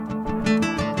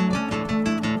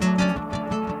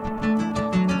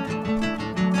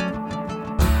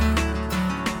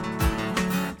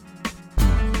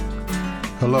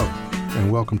Hello,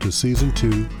 and welcome to Season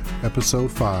 2,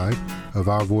 Episode 5 of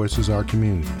Our Voices, Our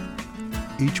Community.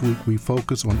 Each week we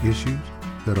focus on issues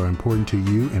that are important to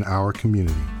you and our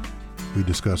community. We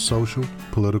discuss social,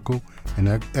 political, and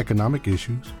economic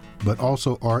issues, but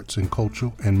also arts and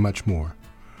culture and much more.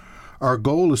 Our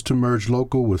goal is to merge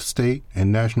local with state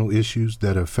and national issues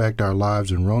that affect our lives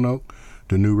in Roanoke,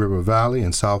 the New River Valley,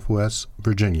 and Southwest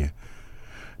Virginia.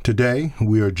 Today,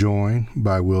 we are joined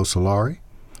by Will Solari,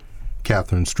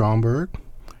 Catherine Stromberg,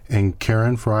 and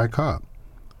Karen Fry-Cobb.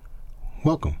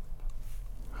 Welcome.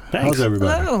 Thanks. How's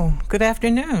everybody? Hello. Good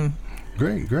afternoon.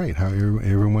 Great. How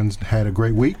everyone's had a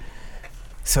great week?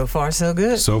 So far, so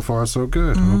good. So far, so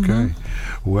good. Mm-hmm. Okay.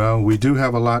 Well, we do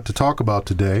have a lot to talk about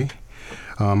today.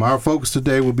 Our focus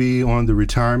today will be on the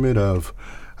retirement of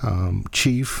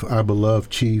our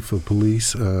beloved Chief of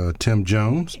Police, Tim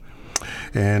Jones,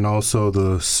 and also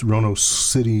the Roanoke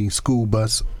City school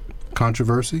bus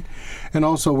controversy. And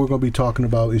also we're going to be talking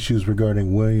about issues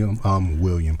regarding women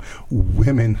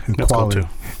equality.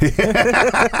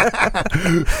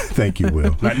 Thank you,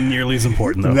 Will. Not nearly as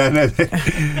important,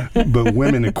 though. But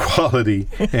women equality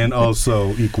and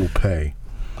also equal pay.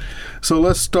 So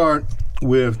let's start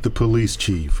with the police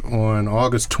chief. On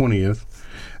August 20th,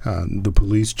 the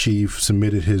police chief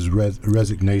submitted his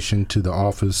resignation to the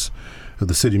office of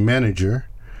the city manager.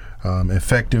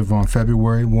 Effective on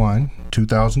February 1,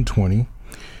 2020,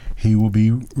 he will be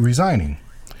resigning.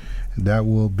 That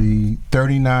will be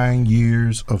 39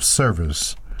 years of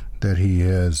service that he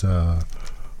has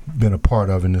been a part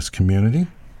of in this community.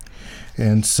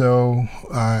 And so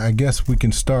I guess we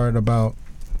can start about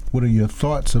what are your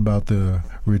thoughts about the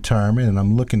retirement? And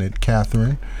I'm looking at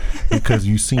Catherine because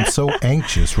you seem so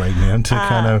anxious right now to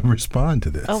kind of respond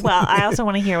to this. Oh, well, I also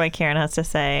want to hear what Karen has to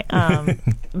say.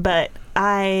 But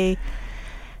I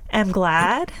am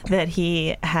glad that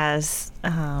he has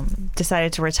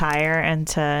decided to retire and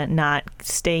to not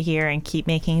stay here and keep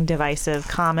making divisive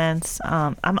comments.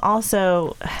 I'm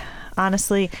also...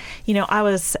 Honestly, I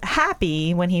was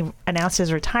happy when he announced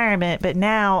his retirement, but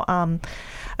now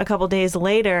a couple days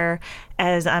later,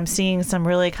 as I'm seeing some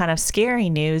really kind of scary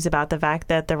news about the fact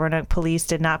that the Roanoke police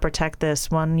did not protect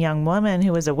this one young woman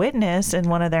who was a witness in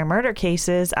one of their murder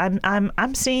cases,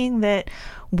 I'm seeing that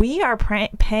we are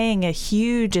paying a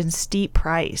huge and steep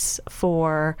price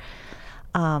for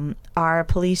our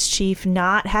police chief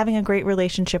not having a great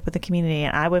relationship with the community,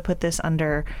 and I would put this on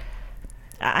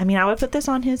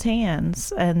his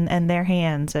hands and their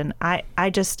hands. And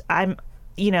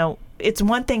it's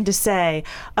one thing to say,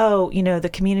 the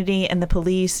community and the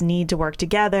police need to work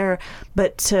together,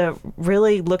 but to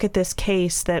really look at this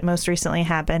case that most recently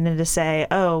happened and to say,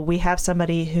 we have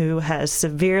somebody who has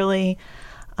severely,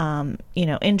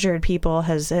 injured people,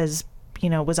 has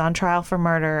was on trial for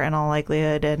murder in all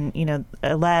likelihood, and,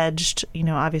 alleged,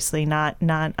 obviously not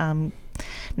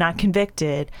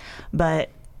convicted, but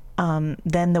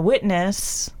then the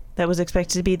witness that was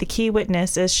expected to be the key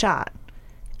witness is shot.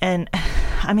 And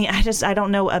I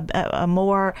don't know a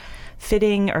more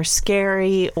fitting or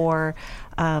scary or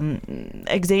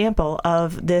example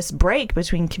of this break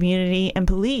between community and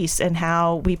police, and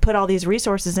how we put all these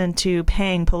resources into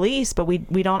paying police, but we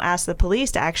don't ask the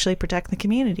police to actually protect the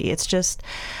community. It's just,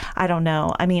 I don't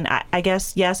know. I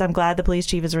guess, yes, I'm glad the police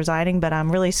chief is resigning, but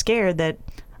I'm really scared that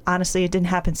honestly, it didn't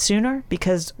happen sooner,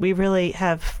 because we really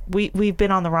we've been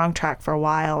on the wrong track for a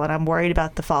while, and I'm worried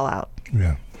about the fallout.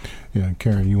 Yeah.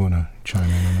 Karen, you want to chime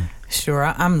in on that? Sure.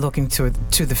 I'm looking to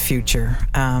the future.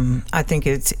 I think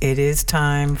it is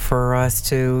time for us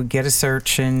to get a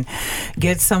search and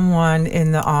get someone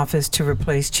in the office to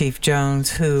replace Chief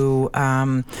Jones, who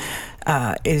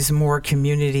is more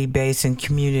community-based and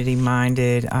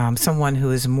community-minded, someone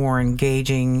who is more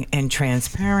engaging and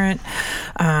transparent,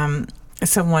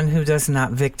 someone who does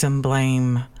not victim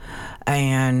blame,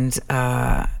 and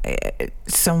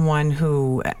someone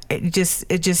who it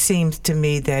just seems to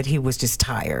me that he was just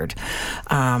tired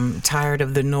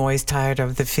of the noise, tired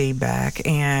of the feedback.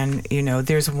 And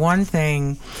there's one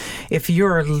thing: if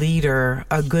you're a leader,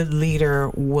 a good leader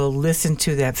will listen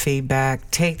to that feedback,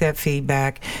 take that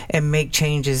feedback, and make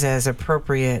changes as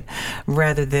appropriate,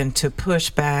 rather than to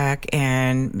push back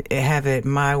and have it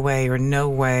my way or no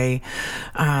way.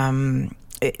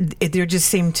 There just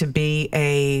seemed to be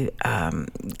an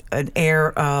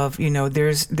air of,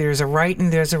 there's a right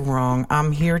and there's a wrong.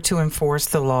 I'm here to enforce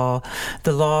the law.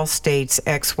 The law states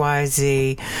X, Y,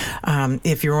 Z.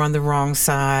 If you're on the wrong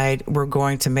side, we're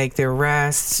going to make the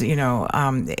arrests.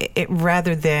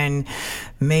 Rather than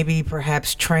maybe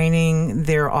perhaps training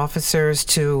their officers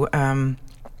to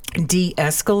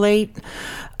de-escalate,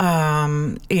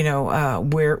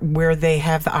 where they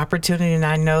have the opportunity. And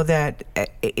I know that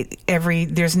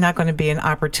there's not going to be an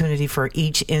opportunity for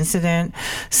each incident.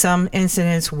 Some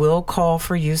incidents will call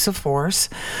for use of force,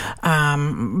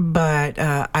 but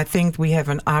I think we have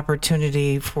an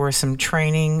opportunity for some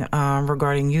training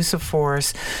regarding use of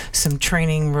force, some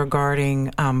training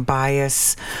regarding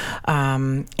bias,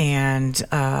 and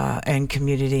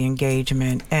community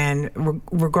engagement. And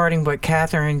regarding what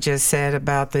Catherine just said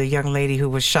about the young lady who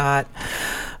was shot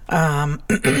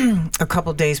a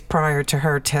couple days prior to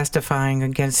her testifying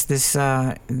against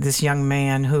this young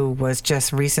man who was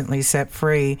just recently set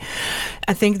free,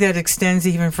 I think that extends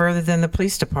even further than the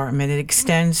police department. It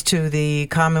extends to the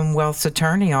Commonwealth's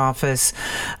Attorney Office,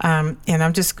 and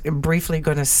I'm just briefly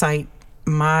going to cite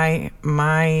my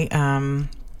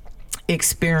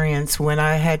experience when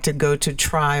I had to go to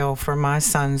trial for my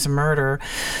son's murder.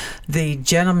 The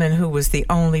gentleman who was the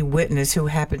only witness, who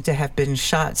happened to have been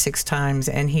shot 6 times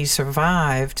and he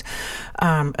survived,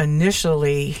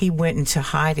 initially he went into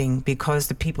hiding because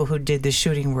the people who did the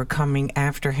shooting were coming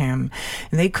after him,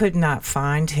 and they could not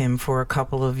find him for a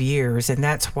couple of years, and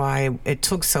that's why it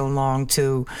took so long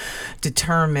to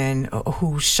determine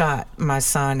who shot my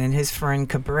son and his friend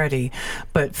Cabretti.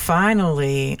 But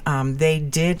finally they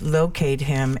did locate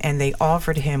him, and they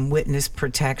offered him witness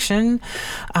protection,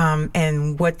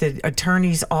 and what the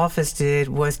attorney's office did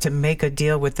was to make a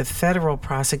deal with the federal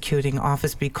prosecuting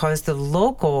office because the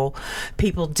local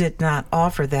people did not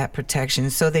offer that protection.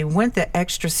 So they went the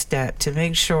extra step to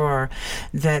make sure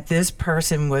that this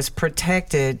person was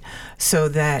protected so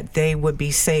that they would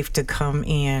be safe to come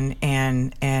in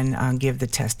and give the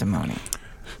testimony.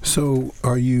 So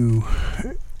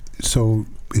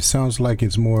it sounds like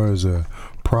it's more as a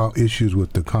issues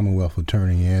with the Commonwealth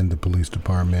Attorney and the police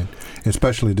department,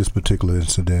 especially this particular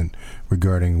incident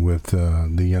regarding with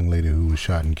the young lady who was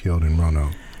shot and killed in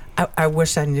Roanoke. I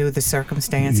wish I knew the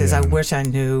circumstances. Yeah. I wish I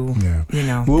knew,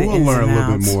 We'll learn a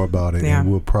little bit more about it, Yeah.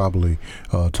 and we'll probably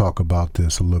talk about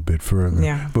this a little bit further.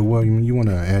 Yeah. But William, you want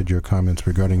to add your comments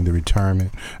regarding the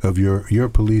retirement of your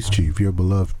police chief, your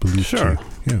beloved police Sure.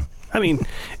 chief? Yeah. I mean,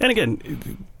 and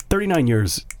again, 39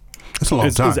 years That's a long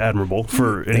time. is admirable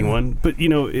for anyone. But,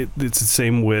 it's the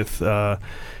same with,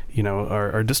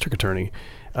 our district attorney.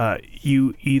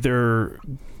 You either,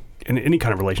 in any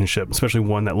kind of relationship, especially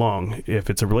one that long, if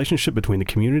it's a relationship between the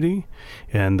community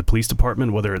and the police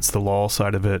department, whether it's the law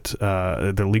side of it,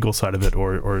 the legal side of it,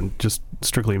 or just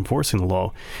strictly enforcing the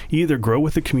law, you either grow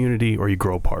with the community or you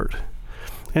grow apart.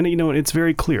 And, it's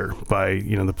very clear by,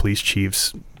 the police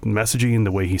chief's messaging,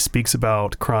 the way he speaks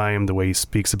about crime, the way he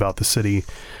speaks about the city,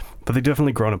 but they've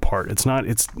definitely grown apart.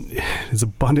 It's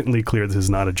abundantly clear this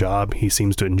is not a job he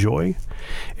seems to enjoy.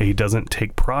 He doesn't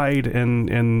take pride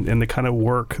in the kind of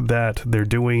work that they're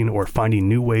doing or finding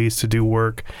new ways to do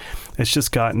work. It's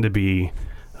just gotten to be,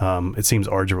 it seems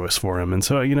arduous for him. And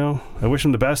so, I wish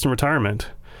him the best in retirement.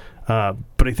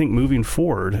 But I think moving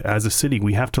forward as a city,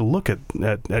 we have to look at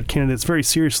candidates very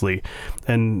seriously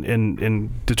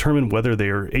and determine whether they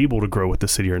are able to grow with the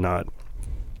city or not.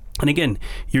 And again,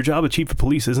 your job as chief of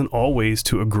police isn't always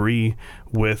to agree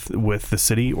with the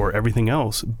city or everything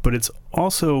else, but it's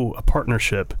also a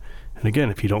partnership. And again,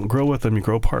 if you don't grow with them, you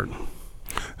grow apart.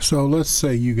 So let's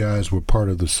say you guys were part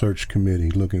of the search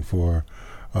committee looking for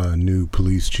a new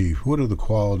police chief. What are the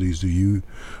qualities you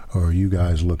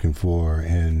guys looking for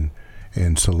in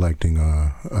selecting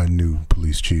a new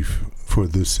police chief for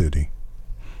this city?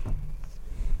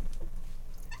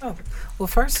 Oh, well,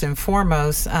 first and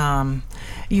foremost,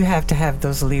 you have to have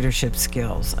those leadership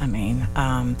skills. I mean,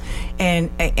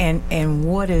 and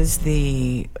what is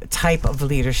the type of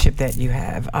leadership that you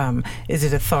have? Is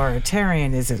it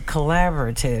authoritarian? Is it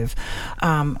collaborative?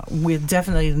 We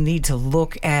definitely need to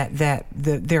look at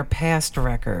their past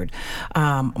record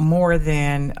more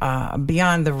than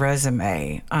beyond the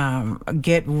resume.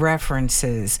 Get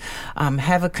references.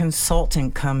 Have a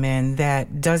consultant come in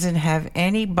that doesn't have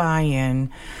any buy-in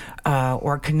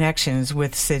or connections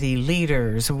with city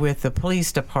leaders, with the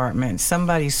police department,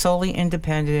 somebody solely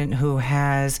independent who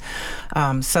has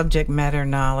subject matter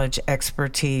knowledge,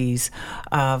 expertise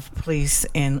of police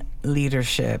and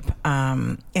leadership.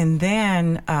 And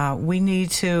then we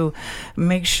need to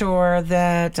make sure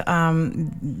that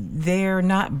they're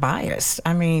not biased.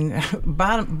 I mean,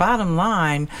 bottom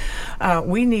line,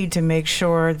 we need to make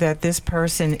sure that this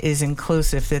person is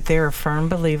inclusive, that they're a firm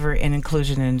believer in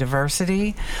inclusion and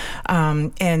diversity,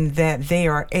 and that they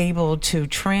are able to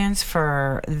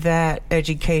transfer that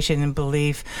education and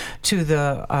belief to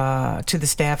the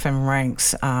staff and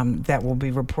ranks that will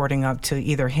be reporting up to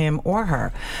either him or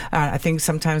her. I think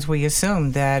sometimes we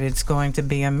assume that it's going to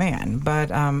be a man. But,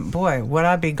 boy, would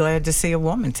I be glad to see a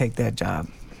woman take that job.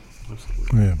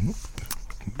 Yeah.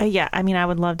 Yeah, I mean, I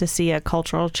would love to see a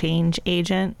cultural change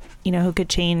agent, who could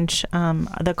change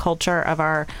the culture of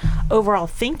our overall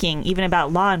thinking, even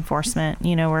about law enforcement.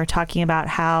 We're talking about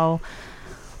how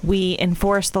we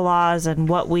enforce the laws and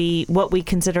what we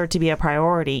consider to be a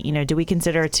priority. Do we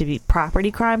consider it to be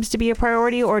property crimes to be a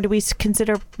priority, or do we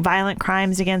consider violent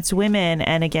crimes against women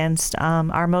and against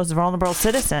our most vulnerable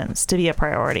citizens to be a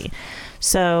priority?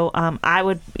 So I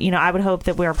would hope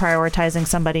that we're prioritizing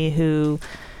somebody who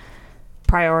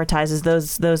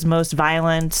prioritizes those most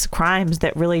violent crimes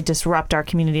that really disrupt our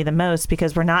community the most,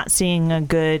 because we're not seeing a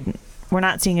good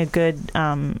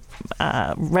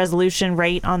resolution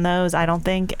rate on those, I don't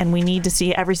think. And we need to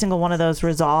see every single one of those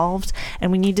resolved.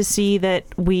 And we need to see that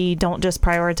we don't just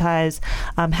prioritize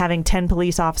having 10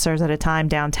 police officers at a time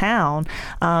downtown,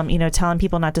 telling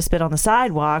people not to spit on the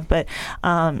sidewalk, but,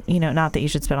 not that you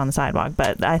should spit on the sidewalk,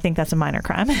 but I think that's a minor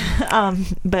crime.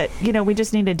 But, we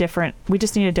just need a different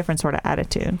sort of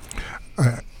attitude.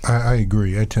 I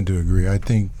agree. I tend to agree. I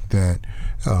think that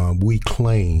we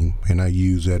claim, and I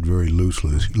use that very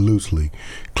loosely,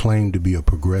 claim to be a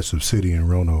progressive city in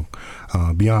Roanoke.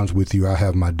 Be honest with you, I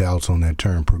have my doubts on that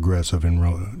term progressive in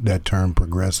Roanoke.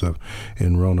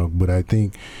 But I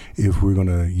think if we're going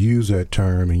to use that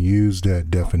term and use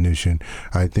that definition,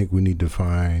 I think we need to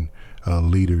find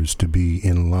leaders to be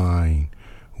in line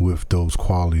with those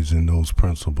qualities and those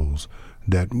principles.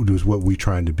 That is what we're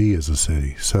trying to be as a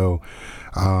city. So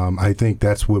I think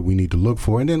that's what we need to look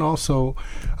for. And then also,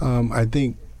 I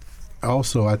think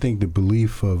the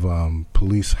belief of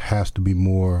police has to be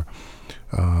more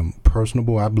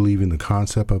personable. I believe in the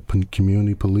concept of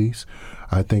community police.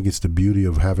 I think it's the beauty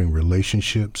of having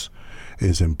relationships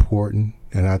is important.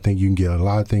 And I think you can get a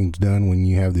lot of things done when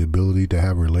you have the ability to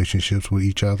have relationships with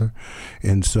each other.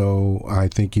 And so I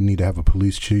think you need to have a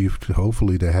police chief,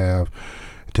 hopefully to have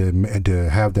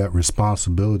that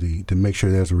responsibility, to make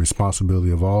sure there's a responsibility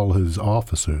of all his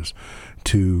officers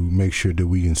to make sure that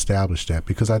we establish that,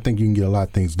 because I think you can get a lot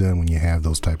of things done when you have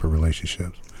those type of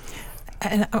relationships.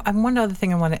 And one other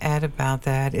thing I want to add about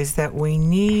that is that we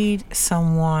need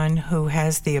someone who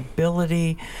has the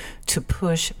ability to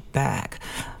push back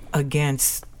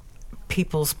against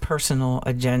people's personal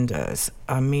agendas,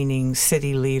 meaning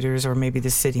city leaders or maybe the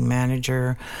city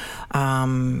manager,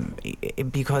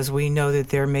 because we know that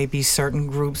there may be certain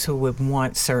groups who would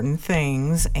want certain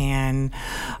things, and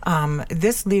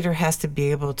this leader has to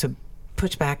be able to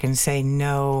push back and say,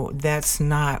 no, that's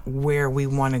not where we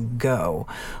want to go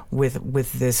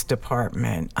with this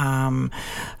department.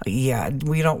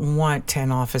 We don't want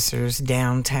 10 officers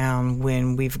downtown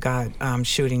when we've got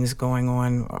shootings going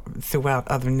on throughout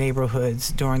other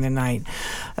neighborhoods during the night.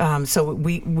 So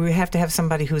we have to have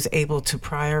somebody who's able to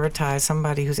prioritize,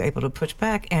 somebody who's able to push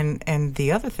back. And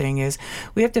the other thing is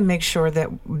we have to make sure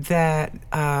that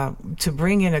to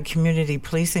bring in a community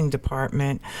policing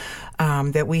department,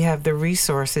 that we have the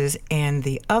resources. And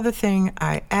the other thing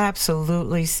I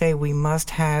absolutely say we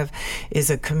must have is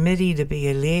a committee to be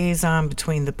a liaison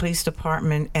between the police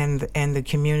department and the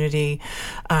community,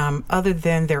 other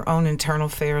than their own internal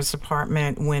affairs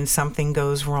department. When something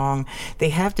goes wrong, they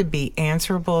have to be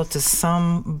answerable to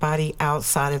somebody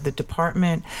outside of the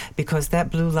department, because that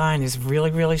blue line is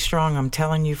really, really strong. I'm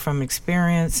telling you from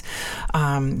experience,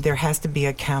 there has to be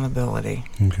accountability.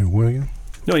 Okay, William?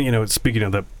 No, speaking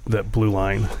of that blue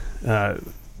line,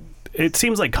 it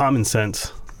seems like common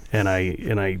sense, and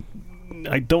I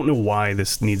don't know why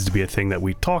this needs to be a thing that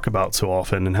we talk about so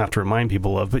often and have to remind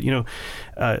people of. But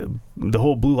the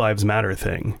whole Blue Lives Matter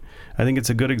thing, I think it's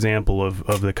a good example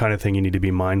of the kind of thing you need to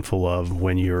be mindful of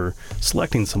when you're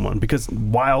selecting someone. Because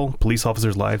while police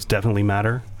officers' lives definitely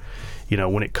matter,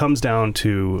 when it comes down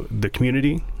to the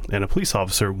community and a police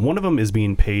officer, one of them is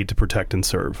being paid to protect and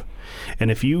serve.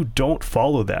 And if you don't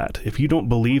follow that, if you don't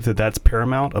believe that that's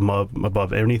paramount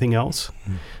above anything else,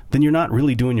 then you're not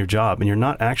really doing your job, and you're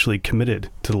not actually committed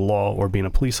to the law or being a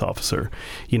police officer.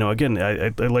 Again,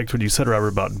 I liked what you said, Robert,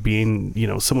 about being,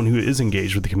 someone who is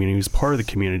engaged with the community, who's part of the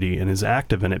community and is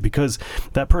active in it, because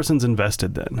that person's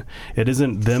invested then. It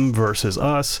isn't them versus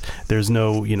us. There's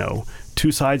no,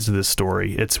 two sides to this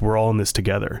story. We're all in this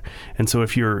together. And so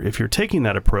if you're taking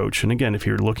that approach, and again, if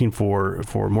you're looking for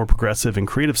more progressive and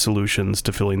creative solutions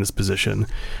to filling this position,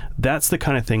 that's the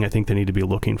kind of thing I think they need to be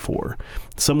looking for.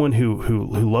 Someone who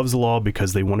loves the law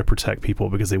because they want to protect people,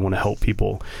 because they want to help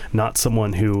people, not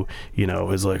someone who,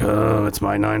 is like, oh, it's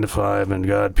my 9 to 5 and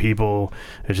God, people,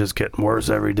 it's just getting worse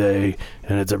every day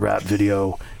and it's a rap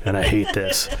video and I hate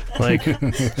this. Like,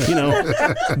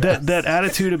 that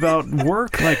attitude about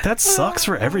work, like that sucks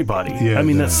for everybody. Yeah,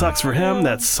 that sucks for him.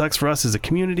 That sucks for us as a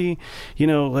community,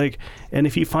 and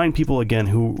if you find people again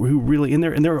who really and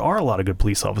there are a lot of good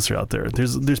police officers out there.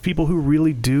 There's people who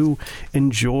really do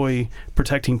enjoy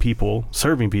protecting people,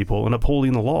 serving people, and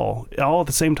upholding the law all at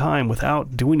the same time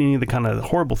without doing any of the kind of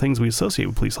horrible things we associate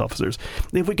with police officers.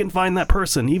 If we can find that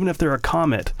person, even if they're a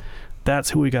comet,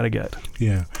 that's who we got to get.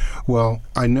 Yeah. Well,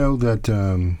 I know that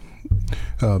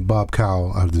Bob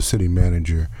Cowell, the city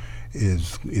manager,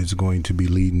 is going to be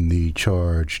leading the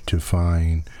charge to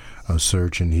find a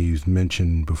search, and he's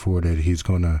mentioned before that he's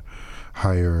going to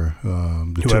hire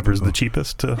whoever's the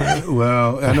cheapest to hire.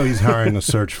 Well, I know he's hiring a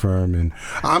search firm, and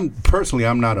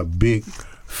I'm not a big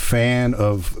fan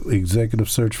of executive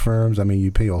search firms. I mean,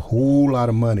 you pay a whole lot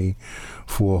of money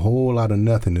for a whole lot of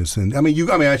nothingness, and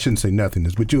I shouldn't say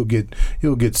nothingness, but you'll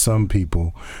get some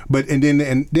people, and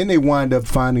then they wind up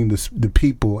finding the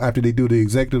people after they do the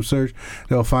executive search.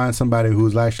 They'll find somebody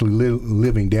who's actually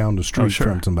living down the street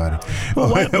from somebody,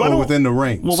 or within the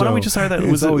rank. Well, why don't we just hire that?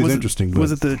 It's always interesting.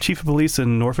 Was it the chief of police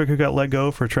in Norfolk who got let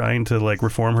go for trying to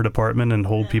reform her department and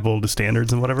hold people to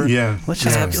standards and whatever? Yeah, let's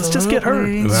just get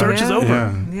her. Search is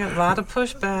over. Yeah, a lot of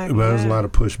pushback. Well, there's a lot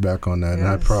of pushback on that, and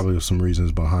I probably have some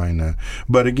reasons behind that.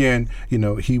 But again,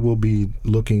 he will be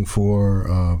looking for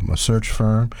a search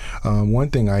firm.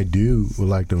 One thing I would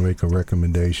like to make a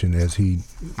recommendation as he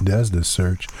does this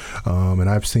search, and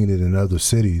I've seen it in other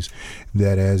cities,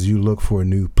 that as you look for a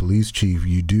new police chief,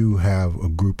 you do have a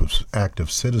group of active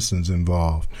citizens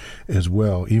involved as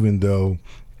well, even though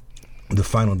the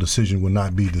final decision will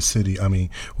not be the city.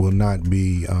 Will not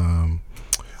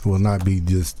be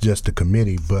just the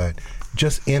committee, but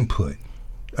just input.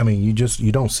 You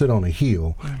don't sit on a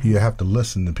hill. You have to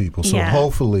listen to people. So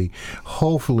hopefully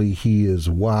he is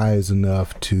wise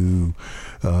enough to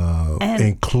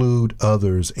include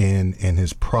others in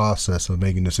his process of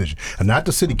making decisions. And not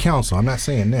the city council. I'm not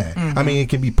saying that. Mm-hmm. It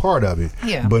can be part of it,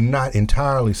 but not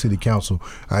entirely city council.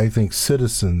 I think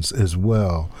citizens as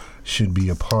well should be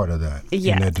a part of that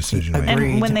in that decision making.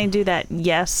 And when they do that,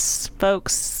 yes,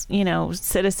 folks,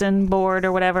 citizen board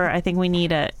or whatever, I think we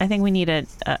need a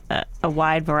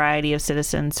wide variety of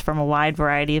citizens from a wide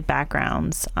variety of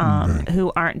backgrounds,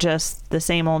 who aren't just the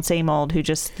same old who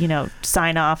just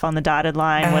sign off on the dotted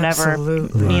line, whatever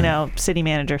city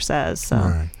manager says. So.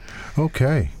 Right.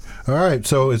 Okay. All right.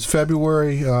 So it's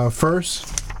February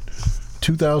 1st,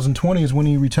 2020 is when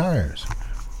he retires.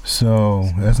 So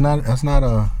he's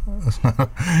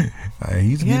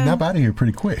getting up out of here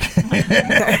pretty quick.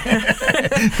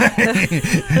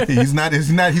 he's not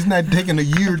taking a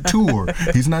year tour.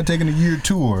 He's not taking a year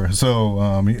tour. So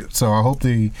I hope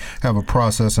they have a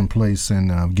process in place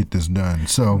and get this done.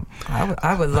 So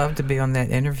I would love to be on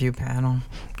that interview panel.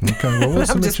 Okay, well, we'll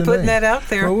I'm just putting that out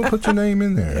there. Well, we'll put your name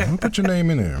in there. I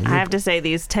have to say,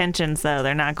 these tensions, though,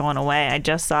 they're not going away. I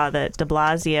just saw that de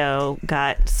Blasio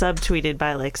got subtweeted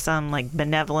by some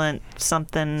benevolent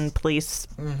something police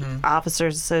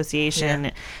officers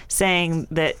association saying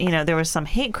that there was some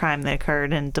hate crime that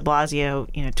occurred, and de Blasio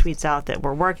tweets out that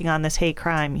we're working on this hate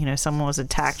crime. Someone was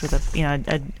attacked with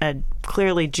a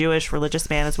clearly Jewish religious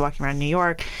man is walking around New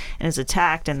York and is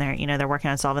attacked, and they're working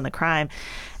on solving the crime.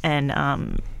 And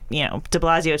de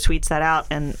Blasio tweets that out,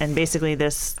 and basically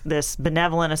this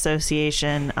benevolent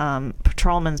association,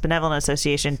 Patrolmen's Benevolent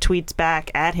Association, tweets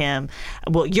back at him,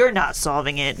 well, you're not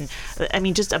solving it.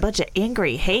 And just a bunch of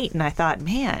angry hate. And I thought,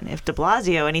 man, if de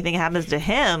Blasio, anything happens to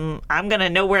him, I'm gonna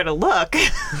know where to look.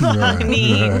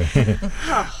 Right.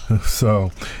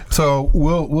 So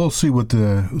we'll see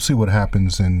what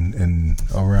happens in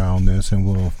around this, and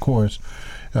we'll of course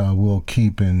we'll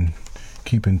keep in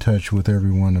touch with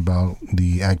everyone about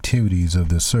the activities of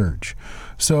the search.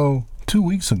 So 2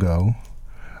 weeks ago,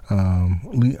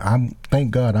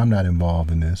 thank God I'm not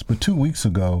involved in this, but 2 weeks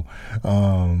ago,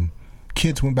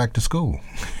 kids went back to school.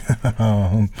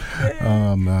 As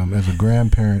a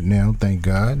grandparent now, thank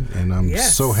God, and I'm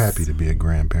so happy to be a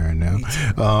grandparent now.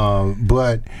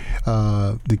 But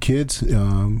the kids,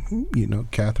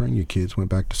 Catherine, your kids went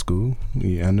back to school.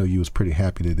 I know you was pretty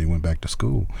happy that they went back to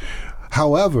school.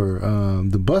 However,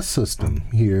 the bus system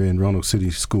here in Roanoke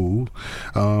City School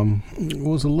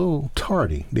was a little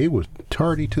tardy. They were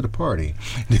tardy to the party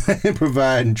in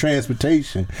providing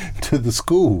transportation to the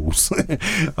schools.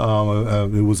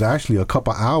 It was actually a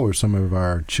couple hours some of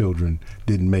our children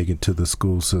didn't make it to the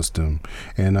school system.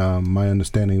 And my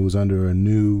understanding, it was under a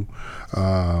new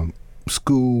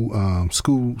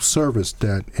school service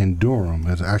that in Durham,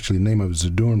 as actually the name of it is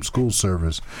the Durham School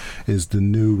Service, is the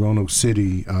new Roanoke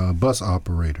City bus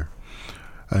operator.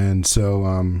 And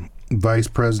so Vice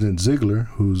President Ziegler,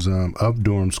 who's of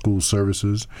Durham School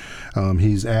Services,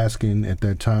 he's asking at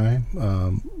that time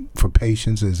for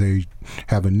patience as they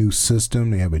have a new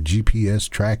system. They have a GPS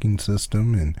tracking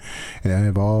system, and they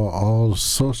have all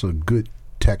sorts of good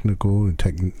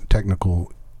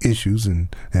technical issues and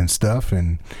stuff,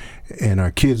 and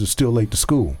our kids are still late to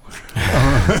school.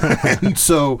 And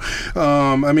so,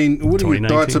 I mean, what are your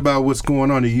thoughts about what's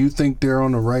going on? Do you think they're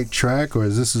on the right track, or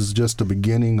is this just the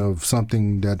beginning of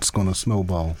something that's going to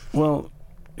snowball? Well,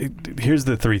 here's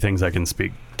the three things I can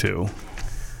speak to.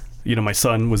 You know, my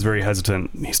son was very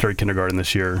hesitant. He started kindergarten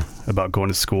this year about going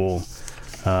to school.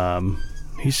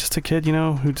 He's just a kid, you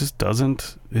know, who just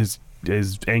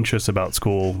is anxious about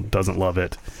school, doesn't love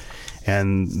it.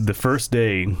 And the first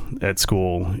day at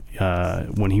school,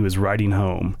 when he was riding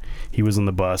home, he was on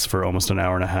the bus for almost an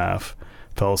hour and a half,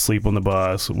 fell asleep on the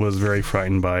bus, was very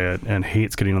frightened by it, and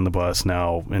hates getting on the bus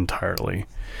now entirely.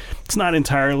 It's not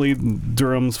entirely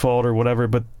Durham's fault or whatever,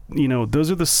 but, you know,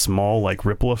 those are the small, like,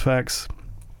 ripple effects.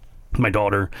 My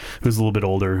daughter, who's a little bit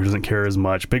older, who doesn't care as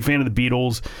much, big fan of the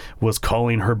Beatles, was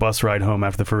calling her bus ride home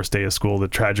after the first day of school the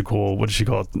tragical, what does she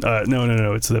call it?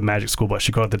 No, it's the magic school bus.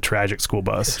 She called it the tragic school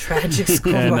bus. The tragic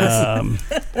school bus.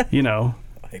 You know,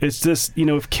 it's just, you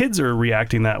know, if kids are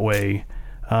reacting that way,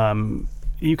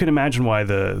 you can imagine why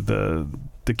the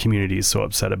community is so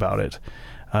upset about it.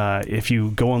 If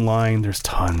you go online, there's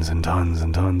tons and tons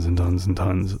and tons and tons and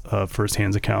tons of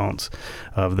firsthand accounts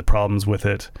of the problems with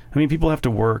it. I mean, people have to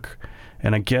work,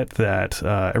 and I get that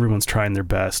everyone's trying their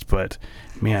best, but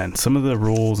man, some of the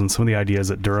rules and some of the ideas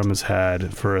that Durham has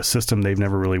had for a system they've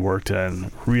never really worked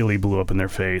in really blew up in their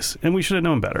face, and we should have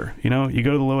known better. You know, you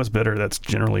go to the lowest bidder, that's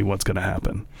generally what's going to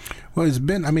happen. Well, it's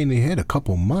been, I mean, they had a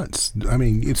couple months. I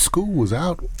mean, school was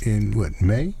out in, what,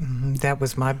 May? Mm-hmm. That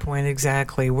was my point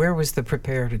exactly. Where was the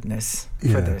preparedness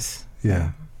for this?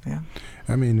 Yeah.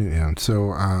 I mean, yeah,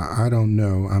 so I don't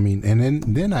know. I mean, and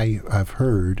then I've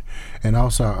heard, and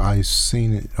also I've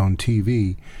seen it on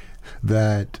TV,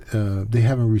 that they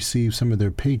haven't received some of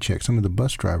their paychecks. Some of the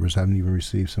bus drivers haven't even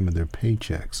received some of their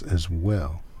paychecks as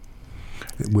well,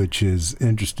 which is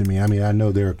interesting to me. I mean, I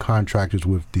know there are contractors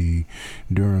with the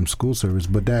Durham School Service,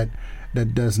 but that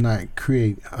does not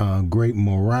create great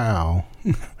morale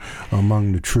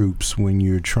among the troops when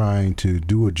you're trying to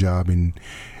do a job, and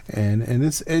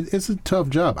it's a tough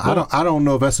job. Well, I don't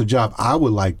know if that's a job I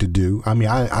would like to do. I mean,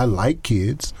 I like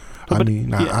kids. I mean,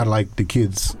 yeah. I like the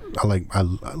kids. I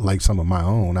like some of my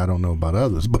own. I don't know about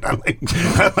others, but I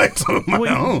like some of my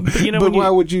own. But, you know, why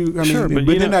would you? I mean, but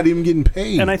they're not even getting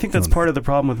paid. And I think that's part of the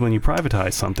problem with when you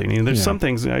privatize something. You know, there's some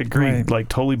things I agree like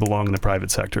totally belong in the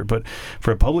private sector, but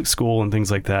for a public school and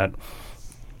things like that,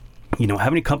 you know,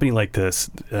 having a company like this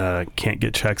can't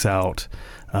get checks out.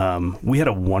 We had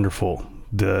a wonderful.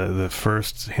 The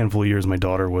first handful of years my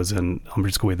daughter was in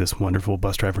elementary school, we had this wonderful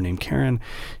bus driver named Karen.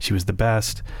 She was the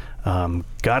best.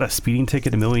 Got a speeding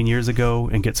ticket a million years ago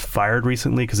and gets fired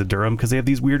recently because of Durham, because they have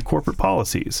these weird corporate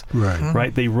policies.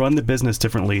 Right? They run the business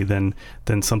differently than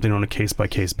something on a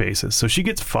case-by-case basis. So she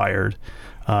gets fired,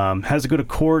 has to go to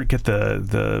court, get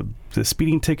the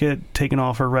speeding ticket taken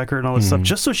off her record and all this stuff,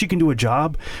 just so she can do a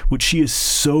job which she is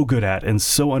so good at and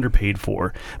so underpaid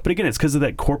for. But again, it's because of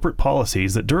that corporate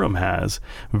policies that Durham has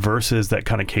versus that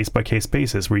kind of case-by-case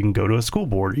basis where you can go to a school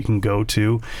board, you can go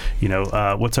to, you know,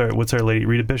 what's our lady,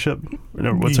 Rita Bishop?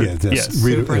 No,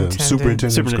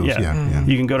 Superintendent of schools. Yeah.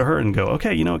 You can go to her and go,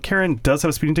 okay, you know, Karen does have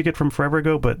a speeding ticket from forever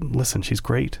ago, but listen, she's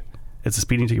great. It's a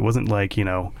speeding ticket. It wasn't like, you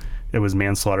know, it was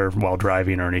manslaughter while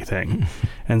driving or anything.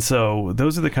 And so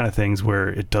those are the kind of things where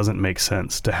it doesn't make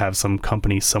sense to have some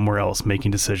company somewhere else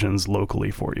making decisions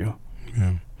locally for you.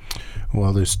 Yeah.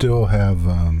 Well, they still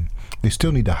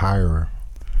need to hire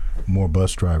more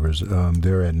bus drivers.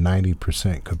 They're at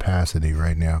 90% capacity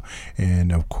right now.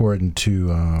 And according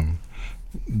to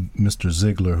Mr.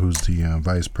 Ziegler, who's the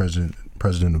vice president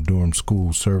of Durham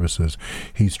School Services,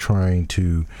 he strive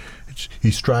to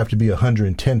be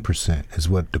 110% is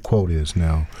what the quote is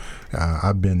now.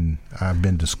 I've been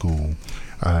to school.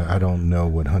 I don't know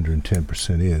what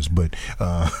 110% is, but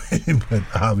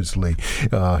obviously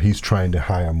he's trying to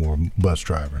hire more bus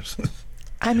drivers.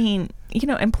 I mean,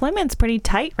 employment's pretty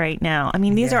tight right now. I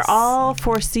mean, these are all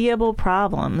foreseeable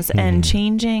problems, and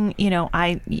changing,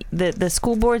 the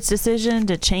school board's decision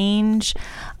to change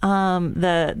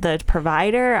the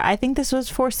provider. I think this was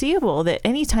foreseeable, that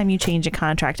anytime you change a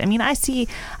contract, I mean, I see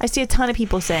a ton of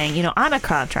people saying, I'm a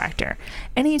contractor.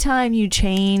 Anytime you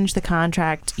change the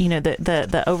contract,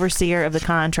 the overseer of the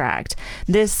contract,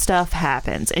 this stuff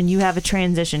happens, and you have a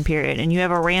transition period, and you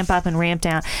have a ramp up and ramp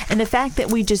down. And the fact that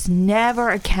we just never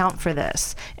account for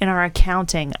this in our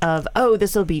accounting of,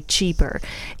 this will be cheaper,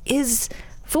 is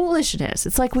foolishness.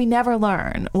 It's like we never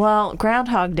learn. Well,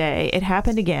 Groundhog Day, it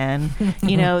happened again.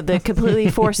 The completely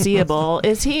foreseeable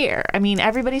is here. I mean,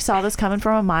 everybody saw this coming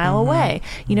from a mile away.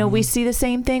 We see the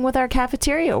same thing with our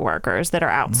cafeteria workers that are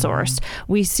outsourced.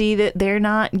 We see that they're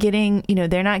not getting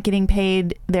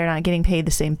paid. They're not getting paid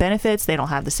the same benefits. They don't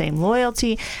have the same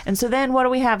loyalty. And so then what do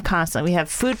we have constantly? We have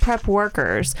food prep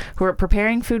workers who are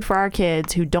preparing food for our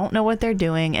kids, who don't know what they're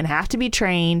doing and have to be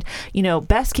trained.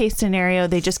 Best case scenario,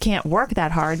 they just can't work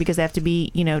that hard because they have to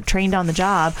be, trained on the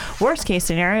job. Worst case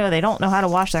scenario, they don't know how to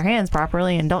wash their hands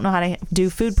properly and don't know how to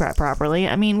do food prep properly.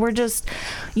 I mean, we're just,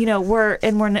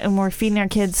 we're feeding our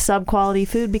kids sub-quality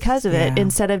food because of it,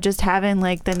 instead of just having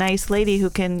like the nice lady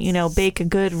who can, bake a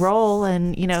good roll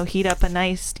and, heat up a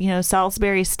nice,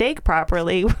 Salisbury steak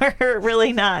properly. We're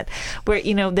really not,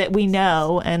 that we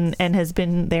know and has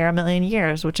been there a million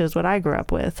years, which is what I grew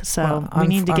up with. So we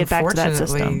need to get back to that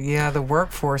system. Yeah, the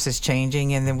workforce is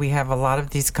changing, and then we have a lot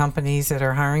of these companies that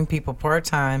are hiring people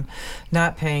part-time,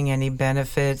 not paying any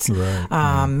benefits,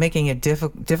 making it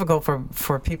difficult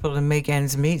for people to make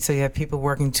ends meet. So you have people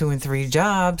working 2 and 3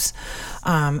 jobs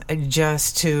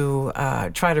just to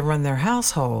try to run their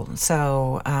household.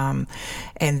 So,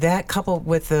 and that coupled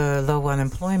with the low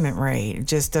unemployment rate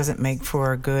just doesn't make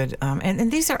for a good, and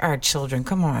these are our children.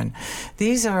 Come on.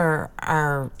 These are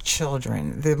our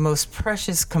children, the most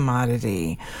precious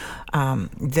commodity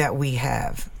that we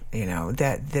have.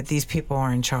 That these people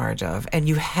are in charge of, and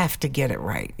you have to get it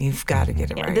right. You've got to get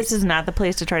it right. This is not the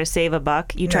place to try to save a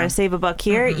buck. You try to save a buck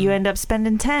here, you end up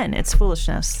spending 10. It's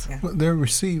foolishness. Yeah. Well, they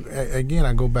receive, again,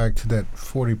 I go back to that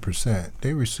 40%.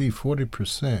 They receive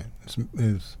 40%.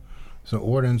 Is an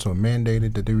ordinance or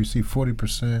mandated that they receive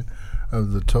 40%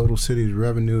 of the total city's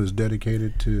revenue is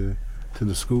dedicated to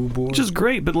the school board, which is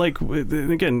great. But like,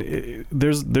 again,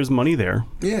 there's money there.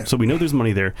 Yeah. So we know there's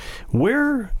money there.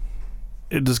 Where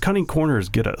does cutting corners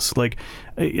get us? Like,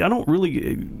 I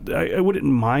wouldn't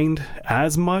mind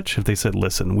as much if they said,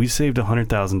 listen, we saved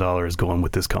 $100,000 going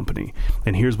with this company,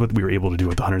 and here's what we were able to do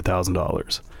with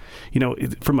 $100,000.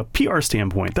 From a PR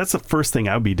standpoint, that's the first thing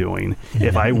I'd be doing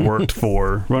if I worked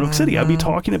for Roanoke City. I'd be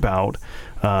talking about,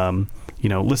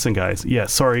 listen, guys,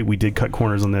 sorry, we did cut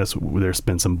corners on this. There's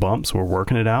been some bumps. We're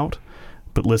working it out.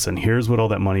 But listen, here's what all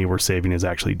that money we're saving is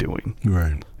actually doing.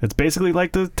 Right. It's basically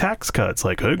like the tax cuts.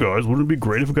 Like, hey guys, wouldn't it be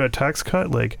great if we got a tax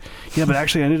cut? Like, yeah, but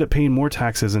actually I ended up paying more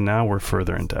taxes and now we're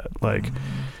further in debt. Like,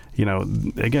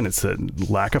 again, it's a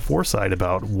lack of foresight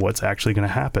about what's actually going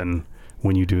to happen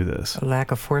when you do this. A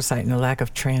lack of foresight and a lack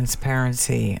of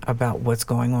transparency about what's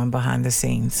going on behind the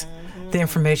scenes. The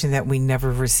information that we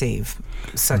never receive,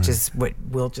 such as what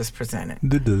Will just presented.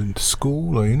 Did the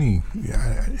school or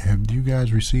have you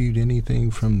guys received anything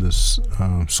from the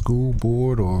school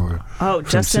board or? Oh,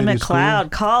 Justin McLeod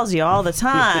calls you all the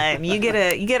time. You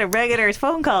get a regular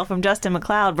phone call from Justin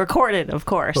McLeod, recorded, of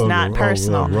course, not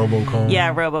personal. Robocall.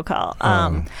 Yeah, robocall.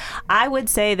 I would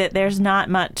say that there's not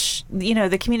much.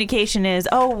 The communication is,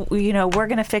 we're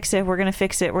going to fix it. We're going to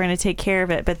fix it. We're going to take care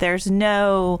of it. But there's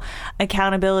no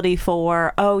accountability for,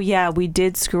 we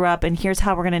did screw up, and here's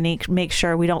how we're going to make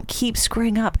sure we don't keep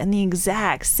screwing up in the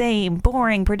exact same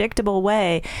boring, predictable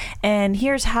way. And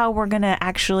here's how we're going to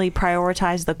actually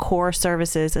prioritize the core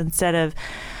services instead of,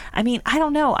 I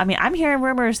don't know. I'm hearing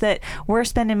rumors that we're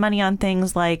spending money on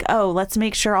things like, let's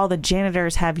make sure all the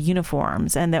janitors have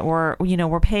uniforms, and that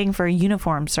we're paying for a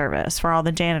uniform service for all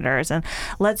the janitors, and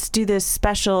let's do this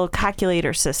special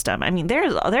calculator system.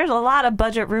 There's a lot of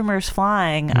budget rumors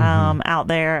flying out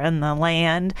there in the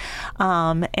land,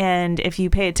 and if you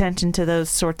pay attention to those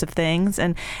sorts of things,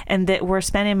 and that we're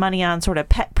spending money on sort of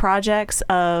pet projects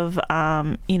of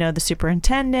the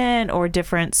superintendent or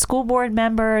different school board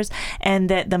members, and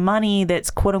that the money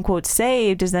that's quote unquote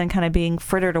saved is then kind of being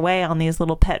frittered away on these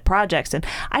little pet projects. And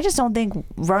I just don't think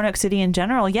Roanoke City in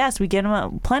general, yes, we get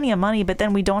them plenty of money, but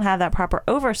then we don't have that proper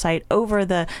oversight over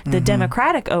the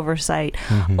democratic oversight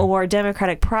or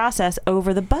democratic process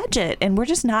over the budget. And we're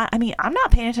just not, I'm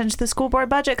not paying attention to the school board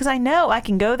budget because I know I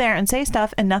can go there and say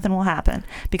stuff and nothing will happen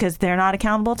because they're not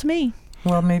accountable to me.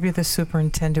 Well, maybe the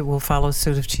superintendent will follow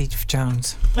suit of Chief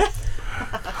Jones.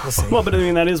 We'll see. Well, but I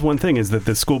mean, that is one thing, is that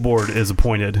the school board is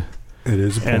appointed. It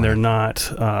is, and they're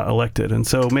not elected. And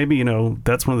so maybe,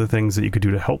 that's one of the things that you could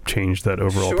do to help change that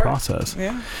overall process.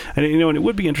 Yeah. And, and it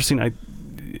would be interesting,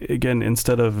 again,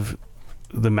 instead of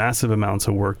the massive amounts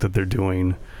of work that they're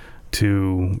doing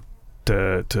for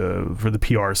the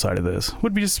PR side of this,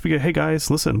 would be just be, hey guys,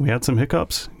 listen, we had some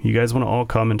hiccups. You guys want to all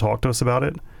come and talk to us about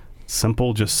it?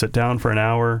 Simple, just sit down for an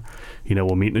hour.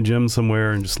 We'll meet in a gym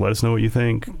somewhere and just let us know what you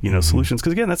think. Solutions,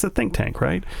 because again, that's a think tank,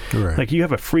 right? Like, you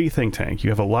have a free think tank. You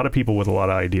have a lot of people with a lot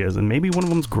of ideas, and maybe one of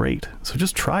them's great. So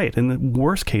just try it. In the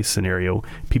worst case scenario,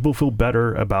 people feel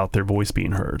better about their voice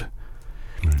being heard.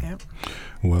 Yep.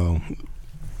 Well,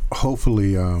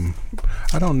 hopefully, I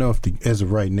don't know if as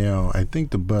of right now, I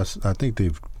think they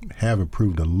have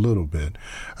improved a little bit.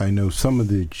 I know some of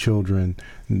the children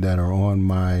that are on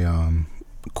my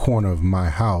corner of my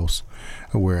house,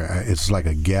 where it's like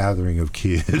a gathering of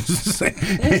kids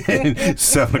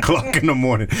 7 o'clock in the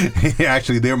morning.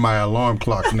 Actually, they're my alarm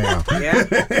clock now.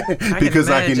 Because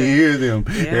I can hear them.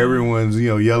 Everyone's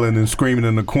yelling and screaming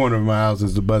in the corner of my house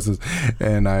as the buses.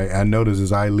 And I notice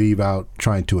as I leave out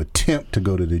trying to attempt to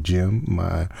go to the gym,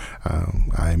 I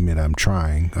admit I'm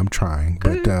trying.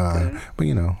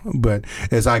 But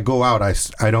as I go out, I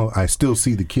still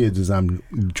see the kids as I'm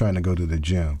trying to go to the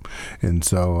gym. And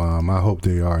so I hope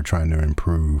they are trying to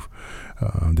improve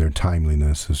their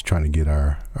timeliness, is trying to get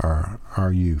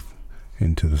our youth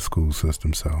into the school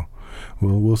system. So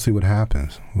we'll see what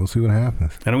happens. And I'm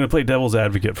going to play devil's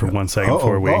advocate for 1 second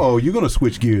before we. You're going to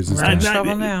switch gears this time.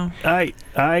 Trouble now. I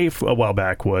a while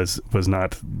back was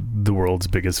not the world's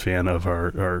biggest fan of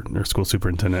our school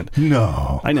superintendent.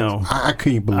 No, I know. I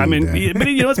can't believe that. But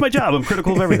it's my job. I'm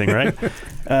critical of everything, right?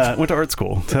 Went to art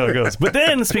school. That's how it goes. But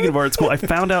then, speaking of art school, I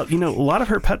found out, a lot of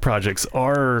her pet projects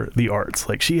are the arts.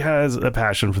 Like, she has a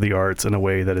passion for the arts in a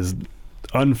way that is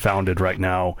unfounded right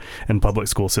now in public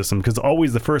school system, because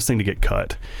always the first thing to get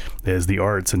cut is the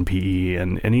arts and PE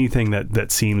and anything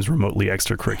that seems remotely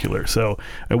extracurricular. So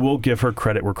I will give her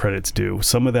credit where credit's due.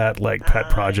 Some of that, like, pet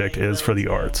project is for the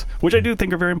arts, which I do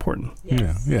think are very important.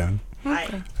 Yes. Yeah.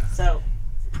 So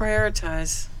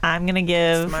prioritize. I'm going to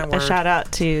give a shout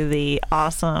out to the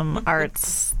awesome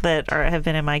arts that have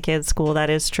been in my kid's school. That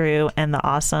is true. And the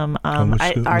awesome.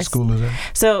 What school is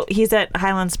that? So he's at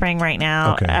Highland Spring right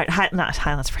now. Okay. Not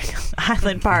Highland Spring,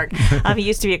 Highland Park. He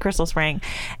used to be at Crystal Spring.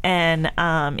 And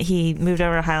he moved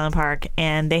over to Highland Park.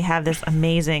 And they have this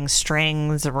amazing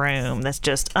strings room that's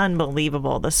just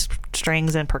unbelievable. The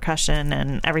strings and percussion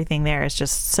and everything there is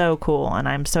just so cool. And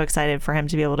I'm so excited for him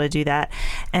to be able to do that.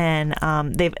 And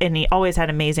he always had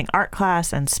amazing art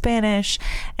class and Spanish,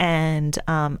 and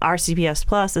RCPS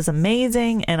Plus is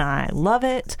amazing, and I love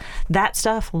it. That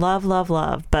stuff, love.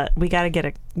 But we got to get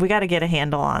a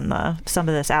handle on some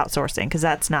of this outsourcing, because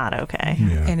that's not okay.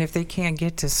 Yeah. And if they can't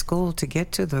get to school to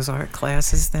get to those art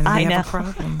classes, then we have a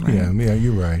problem. Right? Yeah,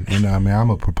 you're right. And I'm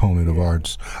a proponent of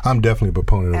arts. I'm definitely a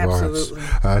proponent of arts.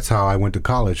 That's how I went to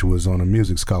college, was on a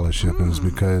music scholarship. It was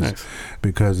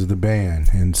because of the band.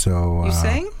 And so you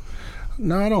sing?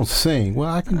 No, I don't sing.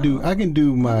 Well, I can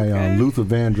do my Luther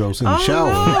Vandross in the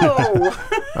shower. No.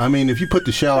 I mean, if you put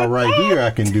the shower right here,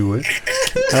 I can do it.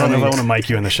 I don't know if I want to mic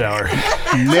you in the shower.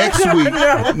 Next week,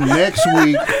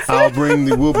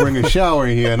 we'll bring a shower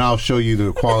in here, and I'll show you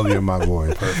the quality of my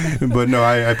voice. But no,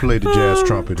 I played the jazz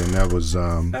trumpet, and that was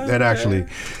that actually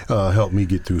helped me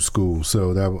get through school.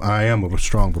 So that I am a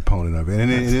strong proponent of it,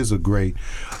 and it is a great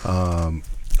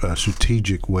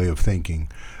strategic way of thinking.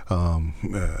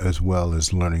 As well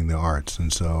as learning the arts.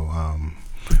 And so,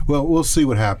 well, we'll see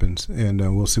what happens, and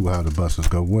we'll see how the buses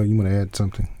go. Well, you want to add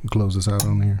something? Close us out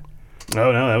on here?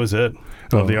 Oh, no, that was it.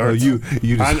 Love the arts. You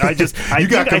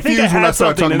got confused when I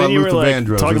started talking about Luther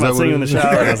Vandross. Talking about singing in the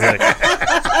shower, and I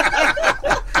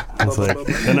was like,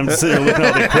 and I'm just sitting there looking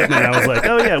at the equipment, and I was like,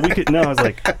 oh yeah, we could. No, I was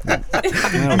like,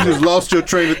 you just lost your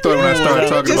train of thought when I started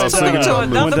talking about singing.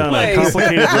 Went down a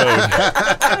complicated road.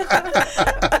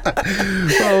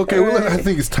 Okay, well, I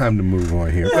think it's time to move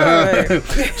on here.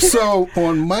 So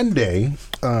on Monday,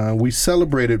 we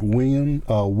celebrated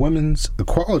Women's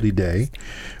Equality Day,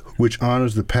 which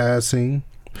honors the passing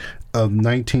of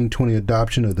 1920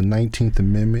 adoption of the 19th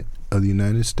Amendment of the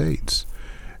United States.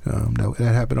 That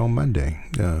happened on Monday.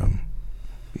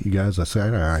 You guys,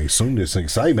 I assume there's some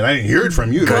excitement. I didn't hear it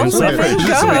from you. There's some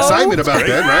excitement about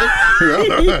that, right?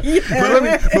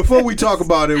 But before we talk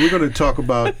about it, we're going to talk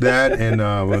about that, and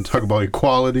we're going to talk about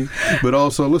equality. But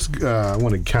also, I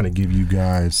want to kind of give you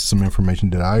guys some information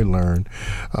that I learned.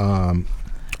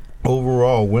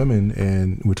 overall, women,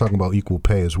 and we're talking about equal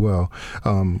pay as well,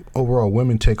 overall,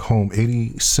 women take home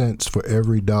 80 cents for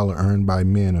every dollar earned by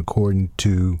men, according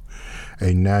to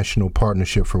a National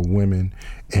Partnership for Women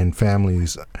and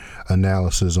Families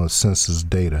analysis on census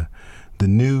data. The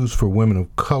news for women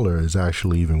of color is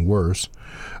actually even worse.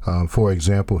 For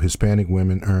example, Hispanic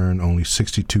women earn only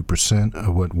 62%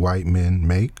 of what white men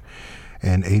make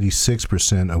and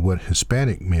 86% of what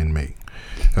Hispanic men make,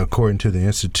 according to the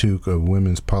Institute of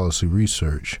Women's Policy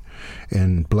Research.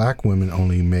 And black women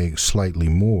only make slightly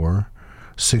more,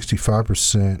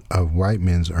 65% of white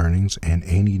men's earnings and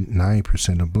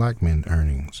 89% of black men's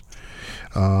earnings.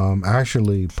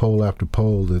 Actually, poll after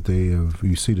poll that they have,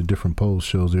 you see the different polls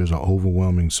shows there's an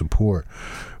overwhelming support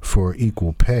for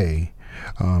equal pay.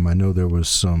 I know there was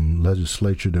some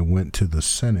legislature that went to the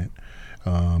Senate,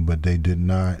 but they did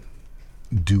not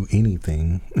do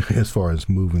anything as far as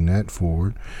moving that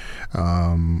forward.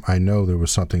 I know there was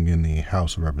something in the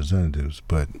House of Representatives,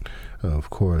 but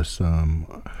of course,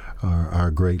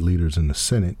 our great leaders in the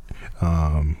Senate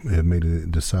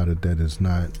have decided that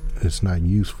it's not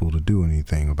useful to do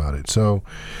anything about it. So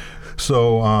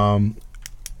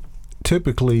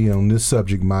typically on this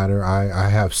subject matter, I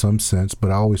have some sense,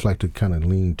 but I always like to kind of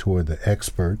lean toward the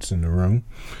experts in the room.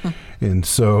 And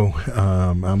so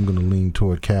I'm going to lean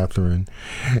toward Catherine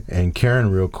and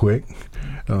Karen real quick.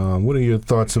 What are your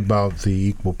thoughts about the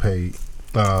equal pay,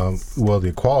 the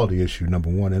equality issue, number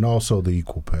one, and also the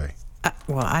equal pay?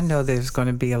 Well, I know there's going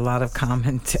to be a lot of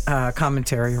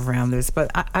commentary around this,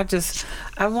 but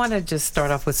I want to just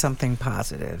start off with something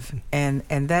positive. And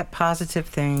that positive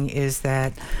thing is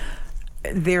that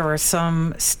there are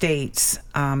some states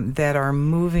that are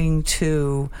moving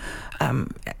to,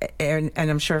 and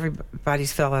I'm sure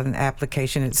everybody's filled out an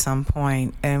application at some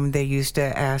point, and they used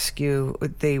to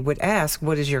they would ask,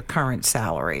 what is your current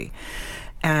salary?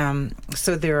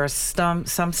 So there are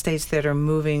some states that are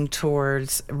moving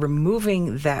towards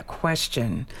removing that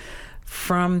question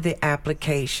from the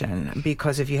application,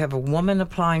 because if you have a woman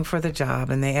applying for the job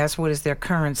and they ask what is their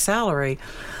current salary,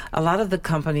 a lot of the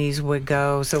companies would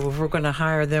go, so if we're going to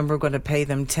hire them, we're going to pay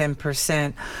them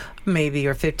 10% maybe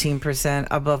or 15%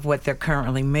 above what they're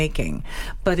currently making.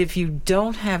 But if you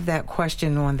don't have that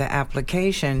question on the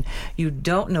application, you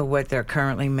don't know what they're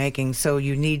currently making, so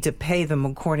you need to pay them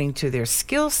according to their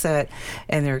skill set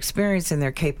and their experience and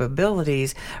their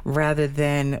capabilities, rather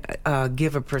than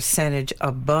give a percentage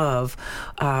above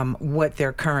what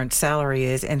their current salary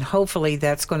is. And hopefully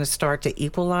that's going to start to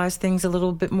equalize things a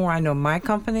little bit more. I know my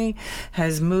company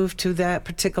has moved to that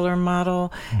particular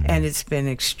model, and it's been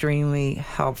extremely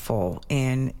helpful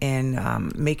in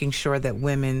making sure that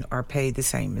women are paid the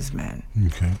same as men.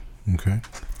 Okay.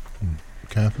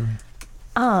 Catherine?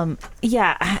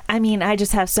 Yeah, I mean, I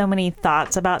just have so many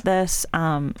thoughts about this.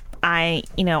 I'm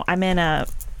in a,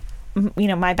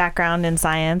 my background in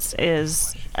science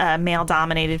is a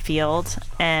male-dominated field,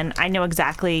 and I know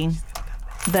exactly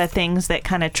the things that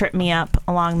kind of trip me up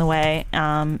along the way.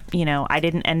 I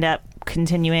didn't end up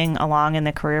continuing along in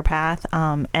the career path,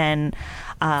 I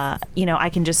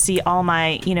can just see all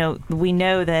my, we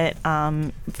know that,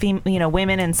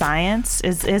 women in science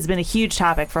has been a huge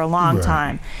topic for a long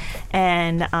time.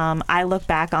 And I look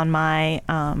back on my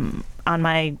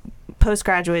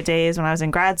postgraduate days when I was in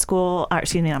grad school,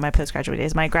 not my postgraduate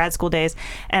days, my grad school days.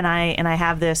 And I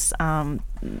have this,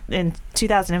 in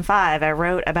 2005, I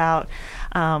wrote about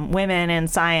women in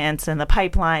science and the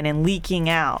pipeline and leaking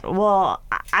out. Well,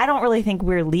 I don't really think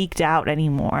we're leaked out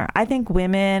anymore. I think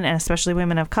women, and especially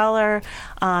women of color,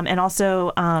 and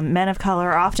also men of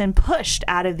color, are often pushed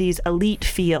out of these elite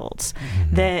fields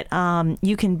that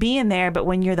you can be in there, but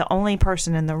when you're the only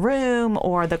person in the room,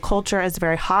 or the culture is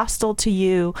very hostile to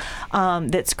you,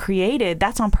 that's created,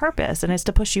 that's on purpose, and it's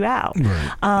to push you out.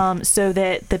 So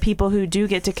that the people who do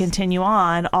get to continue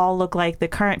on all look like the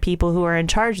current people who are in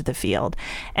charge of the field.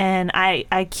 And I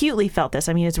acutely felt this.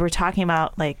 I mean, as we're talking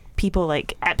about like people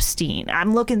like Epstein,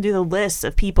 I'm looking through the lists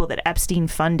of people that Epstein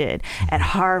funded at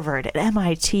Harvard, at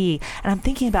MIT, and I'm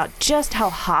thinking about just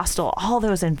how hostile all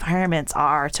those environments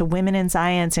are to women in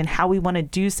science and how we want to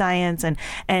do science, and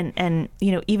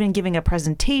even giving a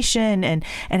presentation, and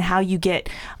how you get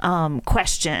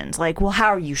questions like, well, how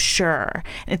are you sure?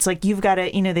 It's like, you've got to,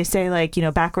 they say like,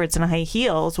 backwards in high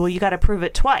heels. Well, you got to prove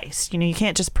it twice. You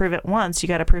can't just prove it once. You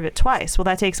got to prove it twice. Well,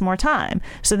 that takes more time.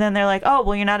 So then they're like, oh,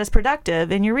 well, you're not as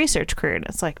productive in your research career. And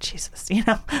it's like, Jesus,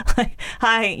 like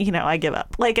I give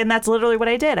up. Like, and that's literally what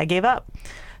I did. I gave up.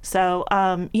 So,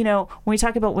 when we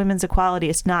talk about women's equality,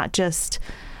 it's not just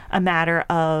a matter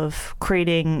of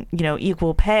creating,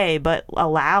 equal pay, but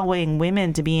allowing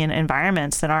women to be in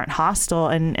environments that aren't hostile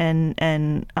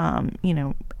and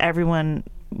everyone,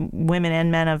 women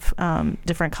and men of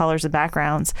different colors and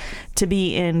backgrounds, to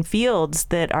be in fields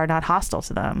that are not hostile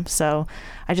to them. So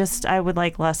I would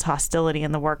like less hostility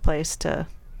in the workplace to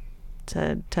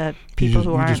people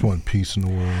who aren't. You just want peace in the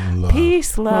world and love.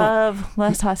 Peace, love,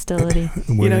 less hostility.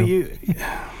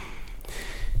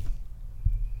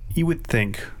 You would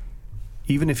think,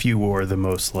 even if you were the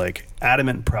most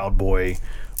adamant Proud Boy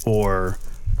or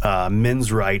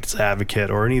men's rights advocate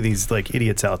or any of these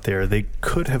idiots out there, they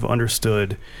could have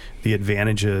understood the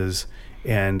advantages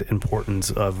and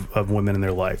importance of women in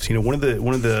their lives. One of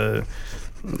the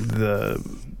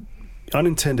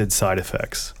unintended side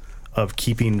effects of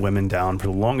keeping women down for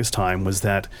the longest time was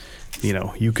that,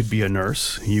 you could be a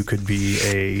nurse, you could be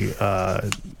a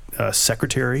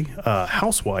secretary, a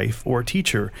housewife, or a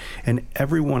teacher, and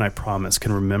everyone, I promise,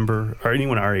 can remember, or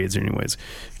anyone our age anyways,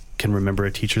 can remember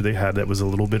a teacher they had that was a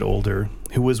little bit older,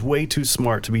 who was way too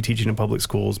smart to be teaching in public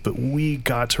schools, but we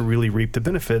got to really reap the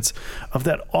benefits of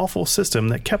that awful system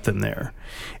that kept them there.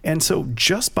 And so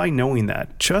just by knowing that,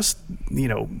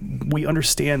 we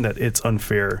understand that it's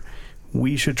unfair,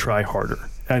 we should try harder.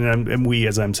 And we,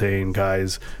 as I'm saying,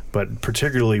 guys, but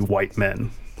particularly white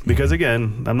men, because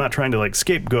again, I'm not trying to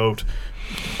scapegoat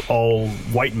all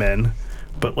white men,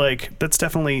 but that's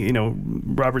definitely,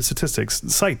 Robert's statistics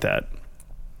cite that.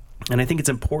 And I think it's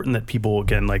important that people,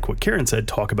 again, like what Karen said,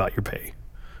 talk about your pay,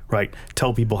 right?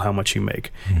 Tell people how much you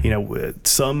make.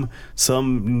 Some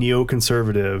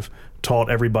neoconservative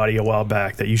taught everybody a while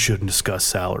back that you shouldn't discuss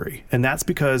salary. And that's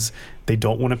because they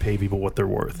don't want to pay people what they're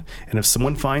worth. And if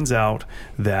someone finds out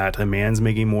that a man's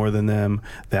making more than them,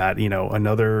 that,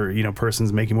 another,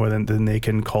 person's making more than, then they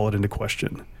can call it into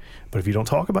question. But if you don't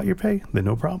talk about your pay, then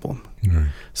no problem. Right.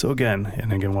 So again,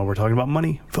 while we're talking about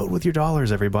money, vote with your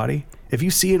dollars, everybody. If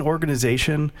you see an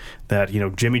organization that,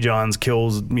 Jimmy John's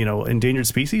kills, endangered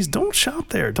species, don't shop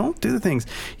there. Don't do the things.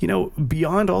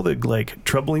 Beyond all the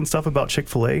troubling stuff about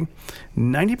Chick-fil-A,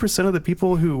 90% of the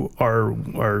people who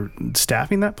are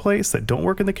staffing that place that don't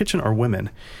work in the kitchen are women.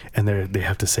 And they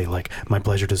have to say my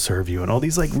pleasure to serve you, and all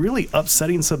these really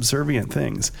upsetting, subservient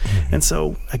things. Mm-hmm. And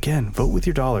so again, vote with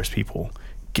your dollars, people.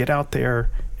 Get out there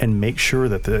and make sure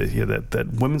that that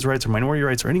women's rights or minority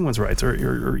rights or anyone's rights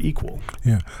are equal.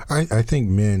 Yeah, I think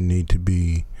men need to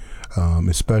be,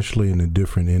 especially in the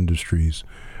different industries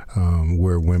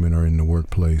where women are in the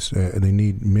workplace.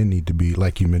 Men need to be,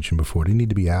 like you mentioned before, they need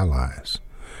to be allies.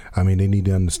 I mean, they need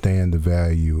to understand the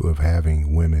value of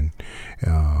having women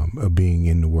of being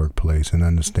in the workplace and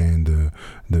understand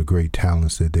the great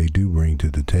talents that they do bring to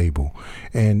the table.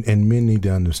 And men need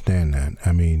to understand that.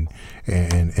 I mean,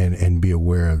 and be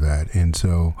aware of that. And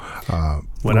so, I'm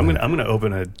gonna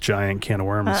open a giant can of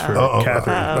worms for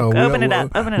Catherine. Open it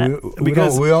up.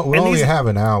 Because we only have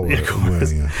an hour.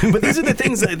 But these are the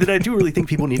things that I do really think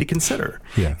people need to consider.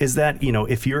 Yeah. Is that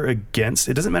if you're against,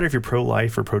 it doesn't matter if you're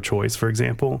pro-life or pro-choice, for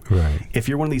example. Right. If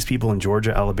you're one of these people in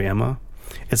Georgia, Alabama,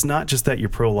 it's not just that you're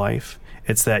pro-life.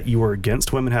 It's that you are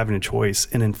against women having a choice.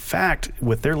 And in fact,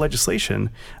 with their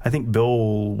legislation, I think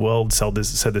Bill Weld said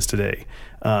this today.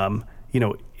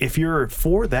 If you're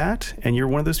for that and you're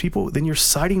one of those people, then you're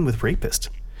siding with rapists.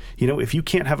 If you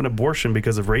can't have an abortion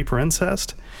because of rape or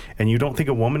incest, and you don't think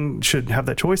a woman should have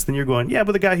that choice, then you're going, yeah,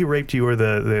 but the guy who raped you or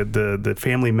the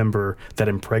family member that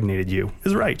impregnated you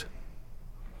is right.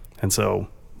 And so,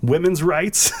 women's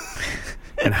rights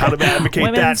and how to advocate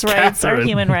women's rights Catherine, are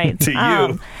human rights to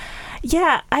you.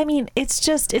 Yeah, I mean, it's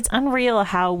unreal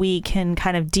how we can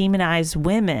kind of demonize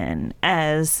women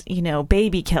as,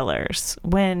 baby killers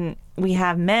when we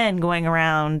have men going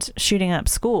around shooting up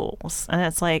schools. And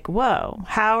it's whoa,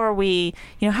 how are we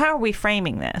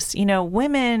framing this?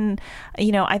 Women,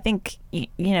 I think,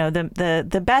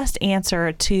 the best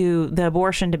answer to the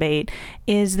abortion debate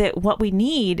is that what we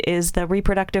need is the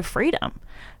reproductive freedom.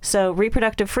 So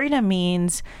reproductive freedom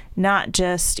means not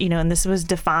just, and this was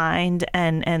defined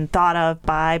and thought of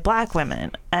by Black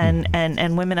women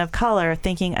and women of color,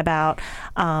 thinking about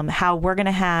how we're going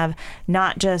to have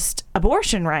not just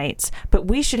abortion rights, but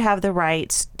we should have the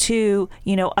rights to,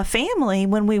 a family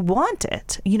when we want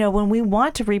it. When we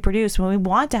want to reproduce, when we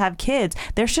want to have kids,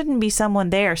 there shouldn't be someone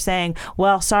there saying,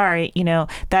 well, sorry,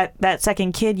 that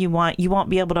second kid you won't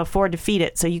be able to afford to feed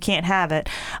it, so you can't have it.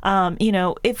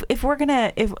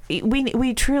 If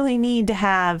we truly need to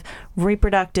have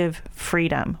reproductive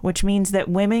freedom, which means that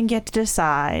women get to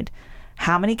decide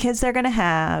how many kids they're going to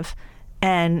have,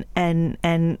 and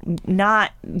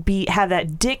not have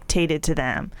that dictated to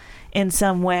them in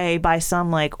some way by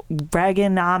some like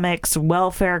Reaganomics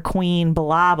welfare queen,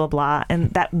 blah blah blah,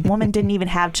 and that woman didn't even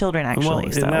have children actually.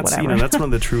 Well, so and that's whatever. That's one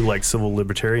of the true like civil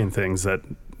libertarian things that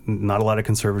not a lot of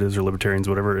conservatives or libertarians,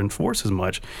 whatever, enforce as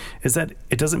much, is that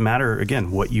it doesn't matter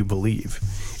again what you believe.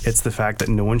 It's the fact that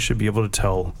no one should be able to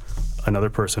tell another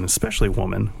person, especially a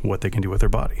woman, what they can do with their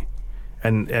body.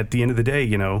 And at the end of the day,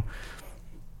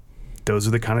 those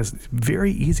are the kind of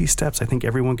very easy steps I think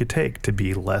everyone could take to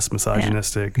be less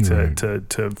misogynistic,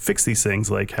 to fix these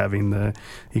things like having the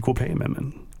equal pay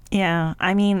amendment. Yeah,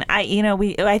 I mean, I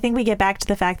think we get back to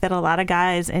the fact that a lot of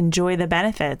guys enjoy the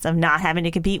benefits of not having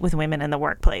to compete with women in the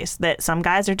workplace. That some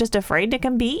guys are just afraid to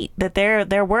compete. That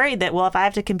they're worried that, well, if I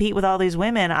have to compete with all these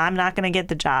women, I'm not going to get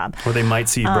the job. Or they might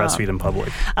see you breastfeed in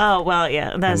public. Oh well,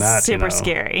 yeah, that's super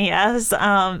scary. Yes,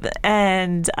 I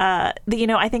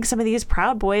think some of these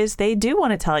Proud Boys, they do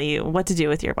want to tell you what to do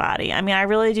with your body. I mean, I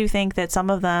really do think that some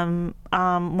of them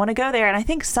want to go there, and I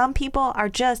think some people are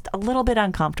just a little bit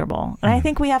uncomfortable, and I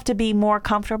think we have to be more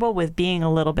comfortable with being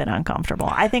a little bit uncomfortable.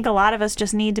 I think a lot of us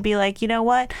just need to be like, you know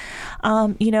what,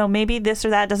 maybe this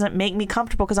or that doesn't make me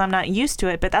comfortable because I'm not used to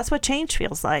it, but that's what change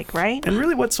feels like, right? And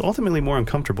really what's ultimately more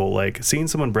uncomfortable, like seeing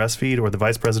someone breastfeed or the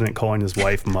vice president calling his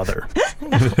wife mother.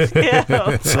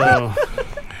 Yeah. So,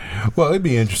 well, it'd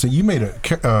be interesting. You made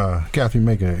Kathy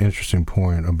make an interesting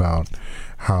point about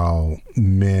how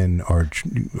men are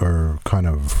kind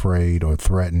of afraid or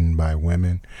threatened by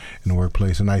women in the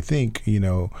workplace, and I think you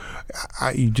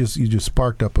just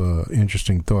sparked up a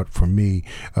interesting thought for me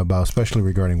about, especially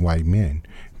regarding white men,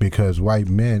 because white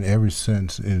men, ever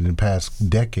since in the past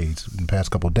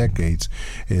couple decades,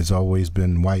 has always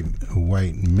been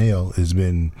white male has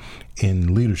been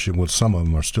in leadership. Well, some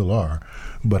of them still are,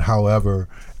 but however,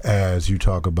 as you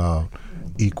talk about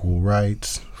equal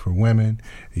rights for women,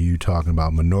 you talking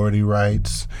about minority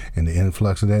rights and the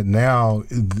influx of that. Now,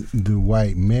 the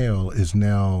white male is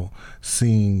now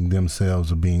seeing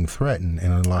themselves as being threatened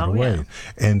in a lot of ways.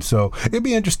 And so it'd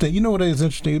be interesting. You know what is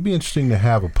interesting? It'd be interesting to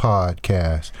have a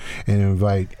podcast and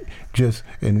invite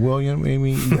and William, I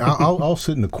mean, I'll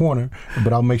sit in the corner,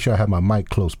 but I'll make sure I have my mic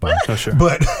close by. Oh, sure.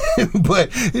 But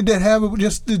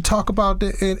just to talk about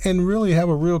that and really have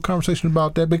a real conversation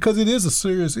about that, because it is a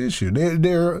serious issue.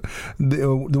 The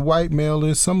white male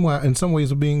is somewhat, in some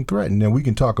ways, being threatened, and we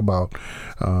can talk about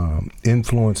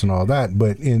influence and all that.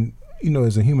 But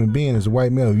as a human being, as a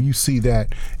white male, you see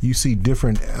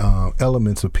different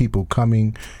elements of people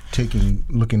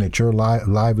looking at your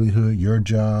livelihood, your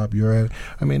job,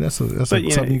 that's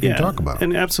something you can talk about.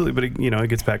 And absolutely, but it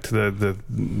gets back to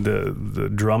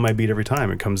the drum I beat every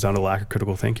time. It comes down to lack of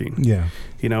critical thinking. Yeah.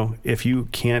 If you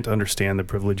can't understand the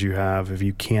privilege you have, if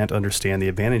you can't understand the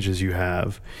advantages you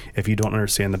have, if you don't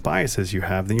understand the biases you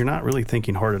have, then you're not really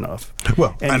thinking hard enough.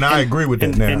 Well, and I agree with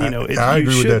that now. I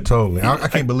agree with that totally. I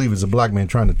can't believe it's a black man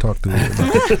trying to talk to me about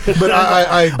that. But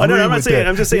I agree I'm not saying that.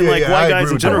 I'm just saying white guys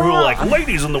in general who are like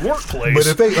ladies in the workplace, but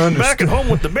if they back at home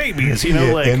with the babies,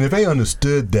 and if they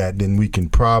understood that, then we can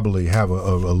probably have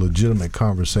a legitimate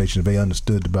conversation if they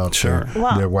understood about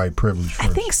their white privilege first.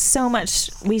 I think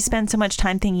we spend so much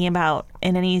time thinking about,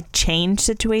 in any change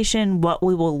situation, what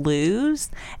we will lose,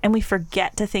 and we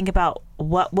forget to think about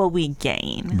what will we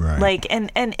gain. Right.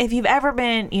 And if you've ever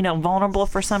been vulnerable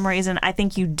for some reason, I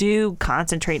think you tend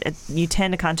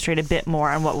to concentrate a bit more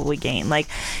on what will we gain.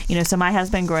 So my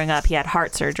husband, growing up, he had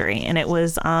heart surgery, and it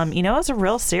was it was a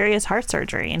real serious heart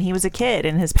surgery, and he was a kid,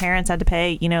 and his parents had to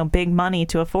pay big money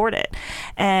to afford it.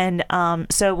 And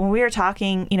so when we were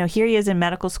talking, here he is in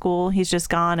medical school, he's just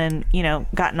gone and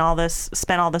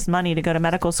spent all this money to go to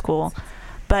medical school.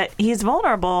 But he's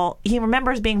vulnerable. He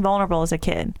remembers being vulnerable as a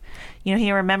kid.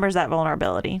 He remembers that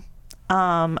vulnerability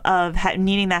of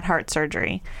needing that heart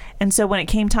surgery. And so when it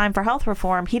came time for health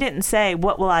reform, he didn't say,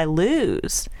 what will I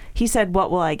lose? He said,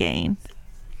 what will I gain?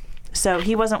 So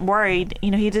he wasn't worried.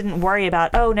 He didn't worry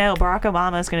about, oh, no, Barack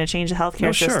Obama is going to change the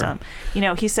healthcare system.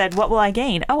 He said, what will I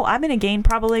gain? Oh, I'm going to gain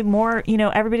probably more.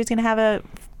 Everybody's going to have a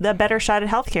better shot at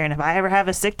healthcare. And if I ever have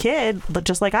a sick kid,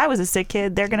 just like I was a sick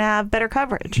kid, they're going to have better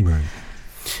coverage. Right.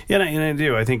 Yeah, and I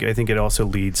do. I think it also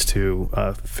leads to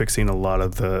fixing a lot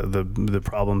of the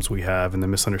problems we have and the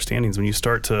misunderstandings. When you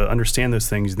start to understand those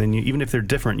things, then even if they're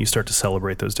different, you start to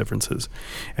celebrate those differences,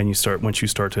 and once you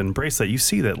start to embrace that, you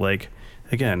see that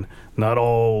again, not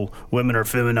all women are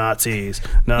feminazis,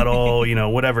 not all,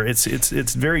 whatever.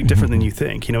 It's very different than you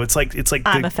think. It's like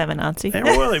I'm a feminazi.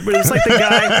 Well, but it's like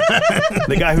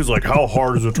the guy who's like, how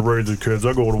hard is it to raise the kids?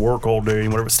 I go to work all day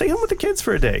and whatever. Stay home with the kids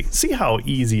for a day. See how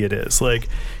easy it is. Like,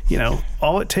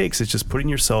 all it takes is just putting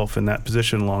yourself in that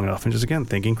position long enough and just, again,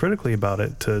 thinking critically about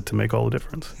it to make all the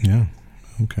difference. Yeah.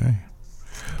 Okay.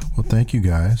 Well, thank you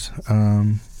guys.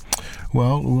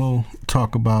 Well, we'll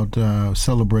talk about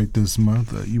celebrate this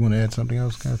month. You want to add something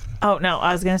else, Catherine? Oh no,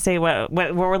 I was going to say what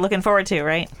we're looking forward to,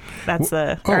 right? That's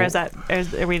are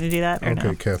we to do that or okay,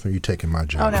 no? Catherine, you're taking my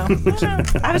job. Oh no,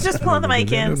 I was just pulling the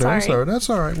mic in. Sorry. That's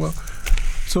all right. Well,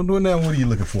 so doing that, what are you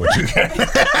looking forward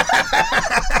to?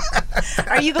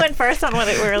 Are you going first on what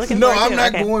we're looking no, forward to? No,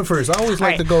 I'm not going first. I always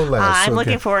like to go last. I'm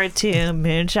looking forward to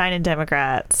Moonshine and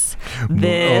Democrats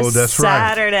that's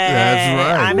Saturday. Right. That's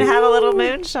right. I'm going to have a little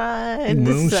moonshine.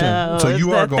 So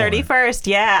you are going. The 31st.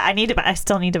 Yeah, I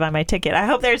still need to buy my ticket. I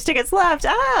hope there's tickets left.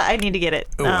 I need to get it.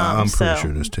 I'm pretty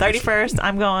sure there's tickets. 31st,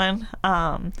 I'm going.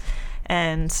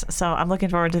 And so I'm looking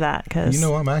forward to that because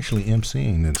I'm actually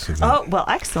emceeing this event. Oh well,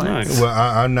 excellent. Nice. Well,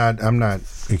 I'm not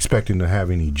expecting to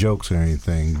have any jokes or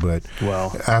anything, but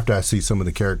after I see some of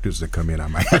the characters that come in, I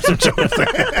might have some jokes.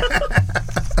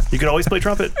 You can always play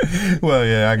trumpet. Well,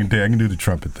 yeah, I can do the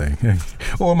trumpet thing,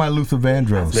 or my Luther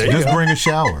Vandross. Just bring a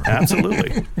shower.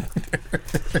 Absolutely.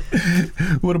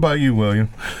 What about you, William?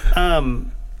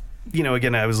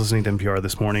 Again, I was listening to NPR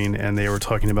this morning, and they were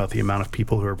talking about the amount of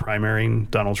people who are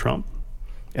primarying Donald Trump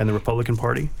and the Republican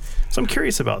Party. So I'm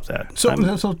curious about that. So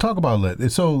talk about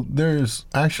that. So there's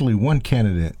actually one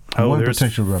candidate, one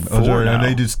potential runner. And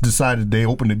they just decided they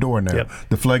opened the door now. Yep.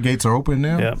 The floodgates are open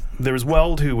now? Yeah. There was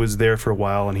Weld, who was there for a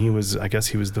while, and he was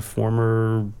the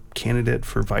former candidate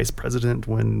for vice president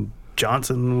when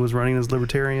Johnson was running as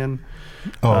Libertarian.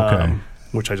 Oh, okay.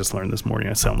 Which I just learned this morning.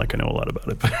 I sound like I know a lot about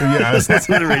it. But yeah, I was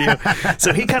listening to the radio.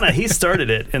 So he started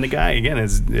it, and the guy again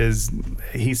is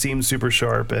he seems super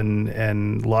sharp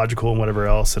and logical and whatever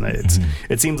else, and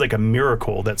it seems like a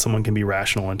miracle that someone can be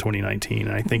rational in 2019.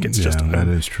 And I think it's that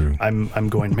is true. I'm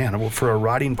going, man. Well, for a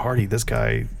rotting party, this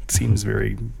guy seems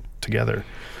very together.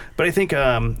 But I think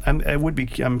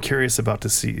I'm curious about to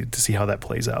see how that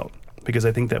plays out, because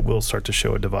I think that will start to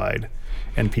show a divide,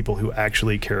 and people who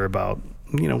actually care about,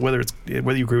 whether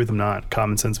you agree with them or not,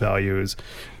 common sense values,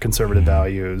 conservative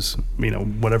values,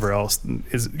 whatever else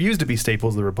is used to be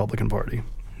staples of the Republican Party.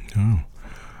 Oh.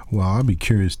 Well, I'd be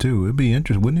curious too. It'd be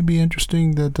interesting. Wouldn't it be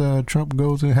interesting that Trump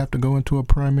goes and have to go into a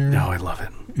primary? No, I love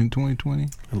it. In 2020?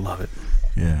 I love it.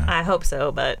 Yeah. I hope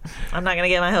so, but I'm not going to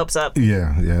get my hopes up.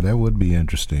 Yeah, that would be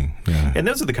interesting. Yeah. And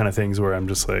those are the kind of things where I'm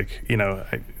just like,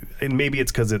 and maybe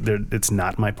it's because it's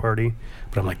not my party,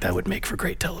 but I'm like, that would make for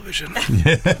great television.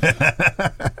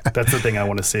 That's the thing I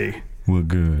want to see. Well,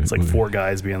 good. It's like four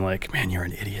guys being like, man, you're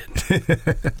an idiot.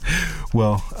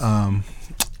 Well,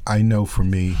 I know for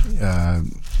me,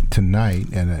 tonight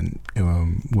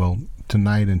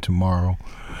tonight and tomorrow,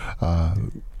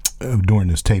 during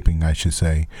this taping, I should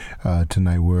say,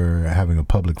 tonight we're having a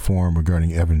public forum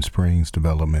regarding Evan Springs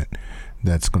development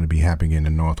that's going to be happening in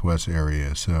the Northwest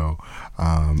area. So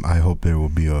I hope there will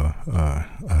be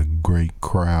a great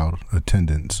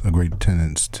attendance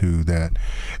to that.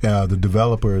 The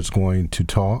developer is going to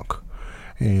talk,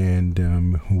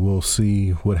 and we'll see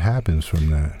what happens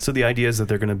from that. So the idea is that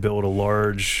they're going to build a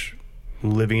large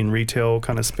living retail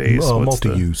kind of space?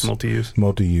 Multi-use,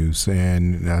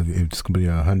 and it's going to be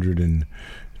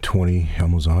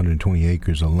 120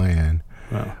 acres of land.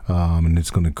 Wow. And it's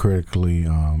going to critically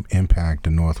impact the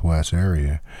Northwest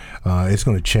area. It's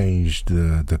going to change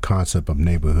the concept of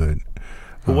neighborhood.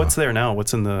 Well, what's there now?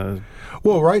 What's in the...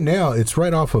 Well, right now, it's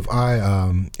right off of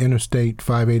Interstate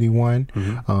 581,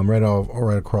 right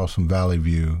across from Valley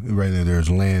View. Right there, there's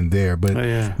land there. But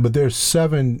but there's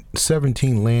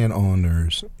 17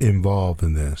 landowners involved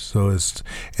in this. So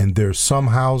and there's some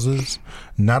houses,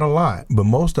 not a lot, but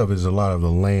most of it is a lot of the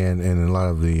land, and a lot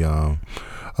of the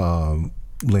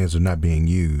lands are not being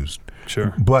used.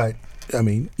 Sure. But, I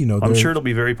mean, I'm sure it'll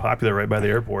be very popular right by the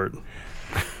airport.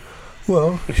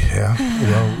 Well, yeah.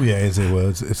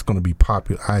 It's going to be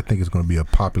popular. I think it's going to be a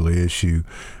popular issue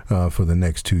for the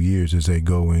next 2 years as they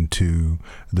go into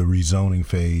the rezoning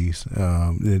phase.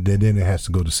 Then it has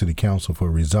to go to city council for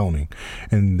rezoning,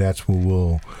 and that's where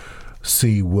we'll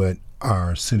see what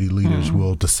our city leaders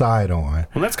will decide on.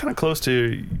 Well, that's kind of close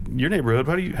to your neighborhood.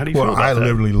 How do you feel about Well, I that?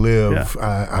 literally live.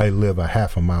 Yeah. I live a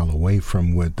half a mile away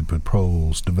from what the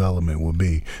proposed development will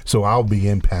be, so I'll be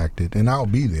impacted, and I'll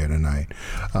be there tonight.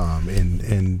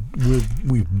 And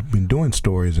we've been doing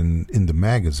stories in the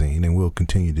magazine, and we'll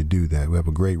continue to do that. We have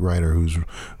a great writer who's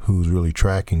really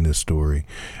tracking this story,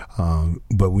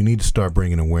 but we need to start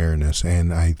bringing awareness.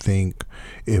 And I think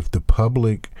if the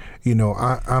public,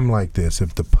 I'm like this.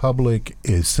 If the public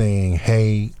is saying,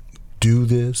 "Hey, do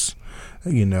this,"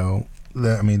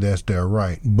 that's their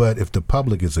right. But if the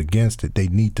public is against it, they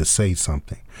need to say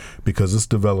something, because this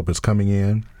developer's coming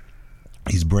in.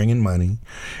 He's bringing money,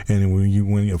 and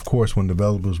when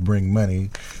developers bring money,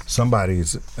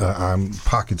 somebody's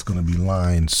pocket's going to be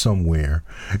lined somewhere.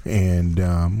 And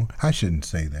I shouldn't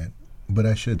say that, but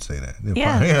I should say that.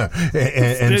 Yeah.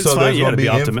 And so there's going to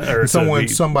be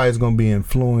somebody's going to be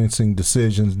influencing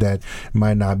decisions that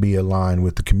might not be aligned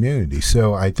with the community.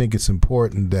 So I think it's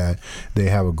important that they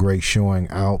have a great showing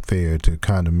out there to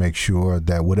kind of make sure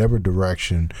that whatever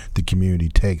direction the community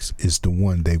takes is the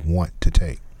one they want to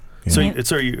take. So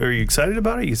are you excited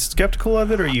about it? Are you skeptical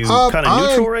of it? Are you kind of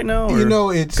neutral right now?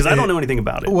 Because I don't know anything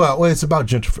about it. Well, it's about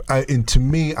gentrification. And to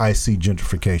me, I see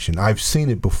gentrification. I've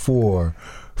seen it before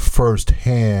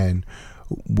firsthand.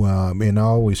 And I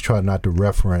always try not to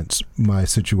reference my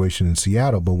situation in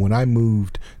Seattle, but when I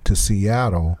moved to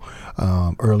Seattle,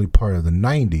 early part of the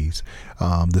 90s,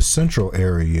 the central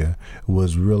area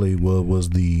was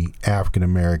the African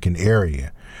American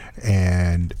area,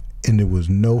 and there was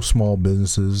no small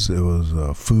businesses. It was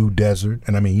a food desert,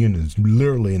 and I mean,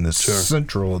 literally in the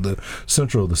central of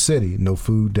the city, no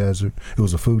food desert. It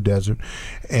was a food desert,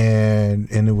 and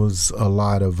it was a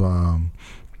lot of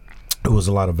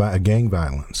gang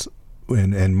violence.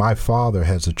 And my father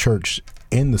has a church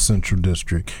in the Central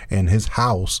District, and his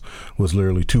house was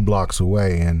literally 2 blocks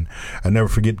away. And I never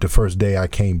forget the first day I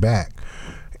came back.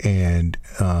 And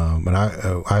I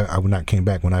when I came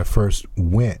back, when I first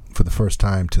went for the first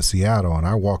time to Seattle, and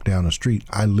I walked down the street,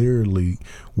 I literally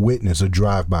witnessed a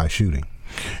drive-by shooting.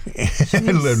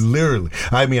 Literally,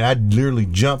 I literally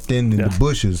jumped in the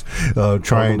bushes,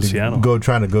 trying to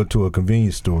go to a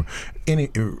convenience store.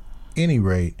 Any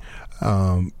rate,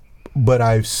 but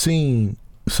I've seen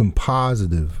some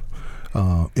positive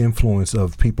influence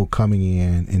of people coming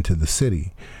into the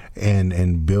city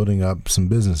and building up some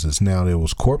businesses. Now, there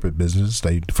was corporate business.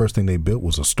 The first thing they built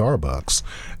was a Starbucks.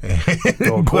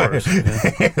 Of course.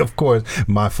 Of course,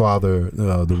 my father,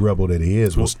 the rebel that he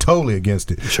is, was totally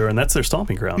against it. Sure, and that's their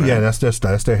stomping ground. Right? Yeah, that's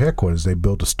their headquarters. They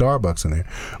built a Starbucks in there.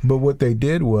 But what they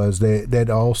did was that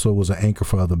also was an anchor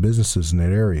for other businesses in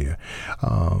that area.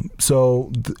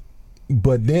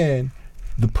 But then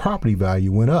the property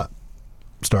value went up.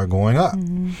 Start going up,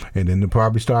 and then the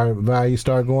property value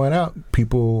started going up.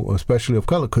 People, especially of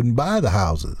color, couldn't buy the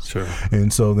houses. Sure.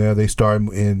 And so there they started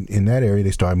in that area. They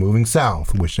started moving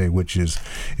south, which is,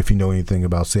 if you know anything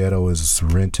about Seattle, is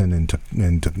Renton and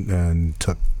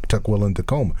Tukwila and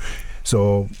Tacoma.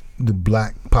 So the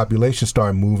black population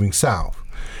started moving south,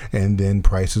 and then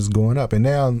prices going up.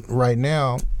 And right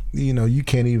now, you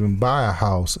can't even buy a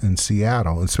house in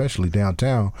Seattle, especially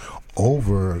downtown,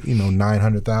 over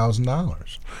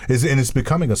 $900,000. And it's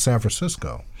becoming a San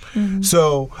Francisco. Mm-hmm.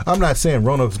 So I'm not saying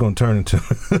Roanoke's going to turn into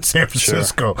San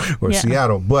Francisco or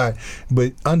Seattle, but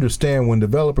understand, when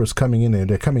developers coming in there,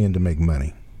 they're coming in to make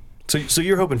money. So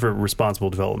you're hoping for responsible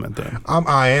development then?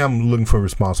 I am looking for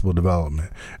responsible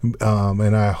development,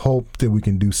 and I hope that we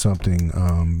can do something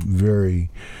very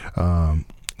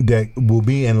that will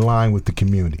be in line with the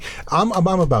community. I'm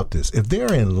about this. If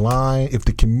they're in line, if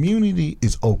the community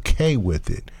is okay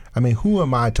with it, who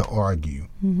am I to argue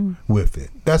with it?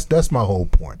 That's my whole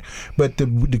point. But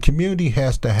the community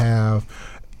has to have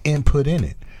input in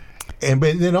it.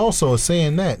 But then also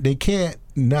saying that they can't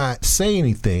not say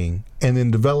anything, and then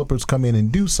developers come in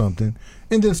and do something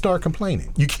and then start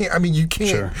complaining. You can't. You can't.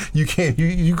 Sure. You can't.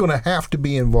 You're going to have to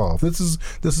be involved. This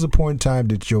is a point in time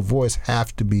that your voice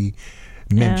have to be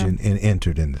mentioned and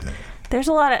entered into that. There's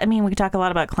a lot of, we could talk a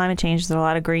lot about climate change. There's a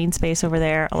lot of green space over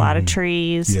there, a lot of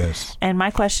trees. Yes. And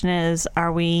my question is,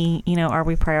 are we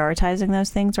prioritizing those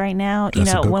things right now?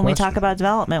 That's a good when question. we talk about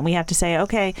development, we have to say,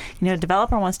 okay,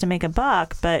 developer wants to make a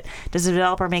buck, but does the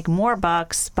developer make more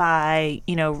bucks by,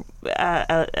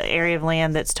 a area of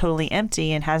land that's totally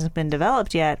empty and hasn't been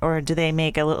developed yet, or do they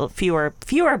make a little fewer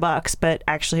bucks, but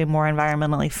actually a more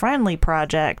environmentally friendly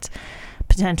project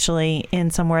potentially in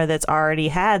somewhere that's already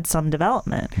had some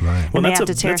development. Right. And Well, they that's have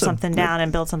a- to tear that's a- something down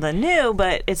and build something new,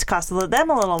 but it's costing them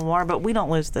a little more, but we don't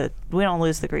lose the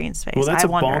green space. Well, that's I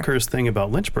a wonder. bonkers thing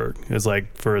about Lynchburg. Is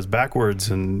like, for as backwards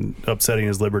and upsetting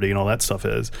as Liberty and all that stuff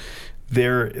is,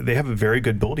 they have a very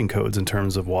good building codes in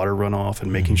terms of water runoff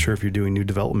and making sure if you're doing new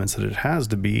developments that it has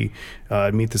to be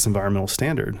meet this environmental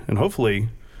standard. And hopefully,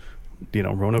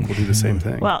 Roanoke will do the same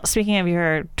thing. Well, speaking of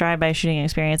your drive-by shooting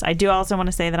experience, I do also want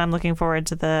to say that I'm looking forward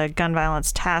to the Gun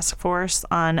Violence Task Force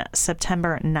on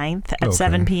September 9th at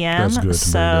 7 p.m. That's good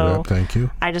to bring that up. Thank you.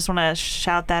 I just want to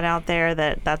shout that out there,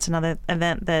 that's another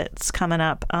event that's coming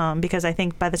up, because I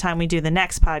think by the time we do the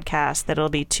next podcast, that it'll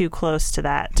be too close to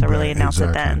that to really Right, announce it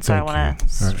exactly. then. So I Thank want you.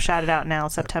 to Right. shout it out now,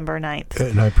 September 9th.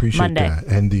 And I appreciate Monday. that.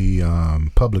 And the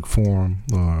public forum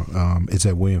is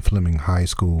at William Fleming High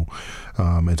School.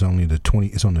 It's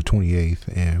on the 28th,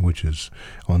 and which is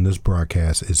on this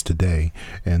broadcast is today,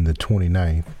 and the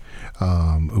 29th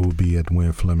it will be at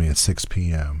William Fleming at 6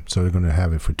 p.m. So they're going to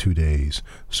have it for 2 days.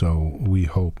 So we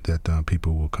hope that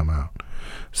people will come out.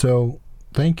 So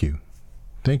thank you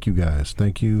guys.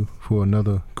 Thank you for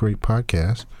another great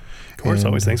podcast. Of course,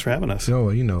 always thanks for having us.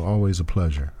 Always a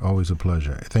pleasure. Always a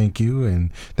pleasure. Thank you,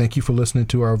 and thank you for listening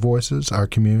to Our Voices, Our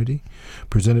Community,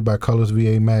 presented by Colors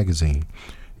VA Magazine.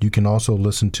 You can also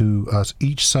listen to us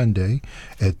each Sunday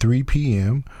at 3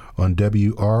 p.m. on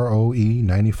WROE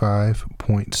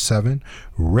 95.7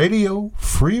 Radio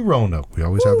Free Roanoke. We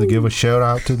always have to give a shout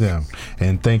out to them,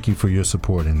 and thank you for your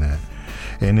support in that.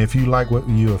 And if you like what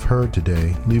you have heard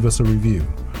today, leave us a review.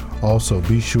 Also,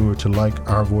 be sure to like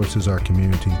Our Voices, Our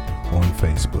Community on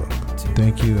Facebook.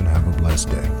 Thank you, and have a blessed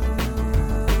day.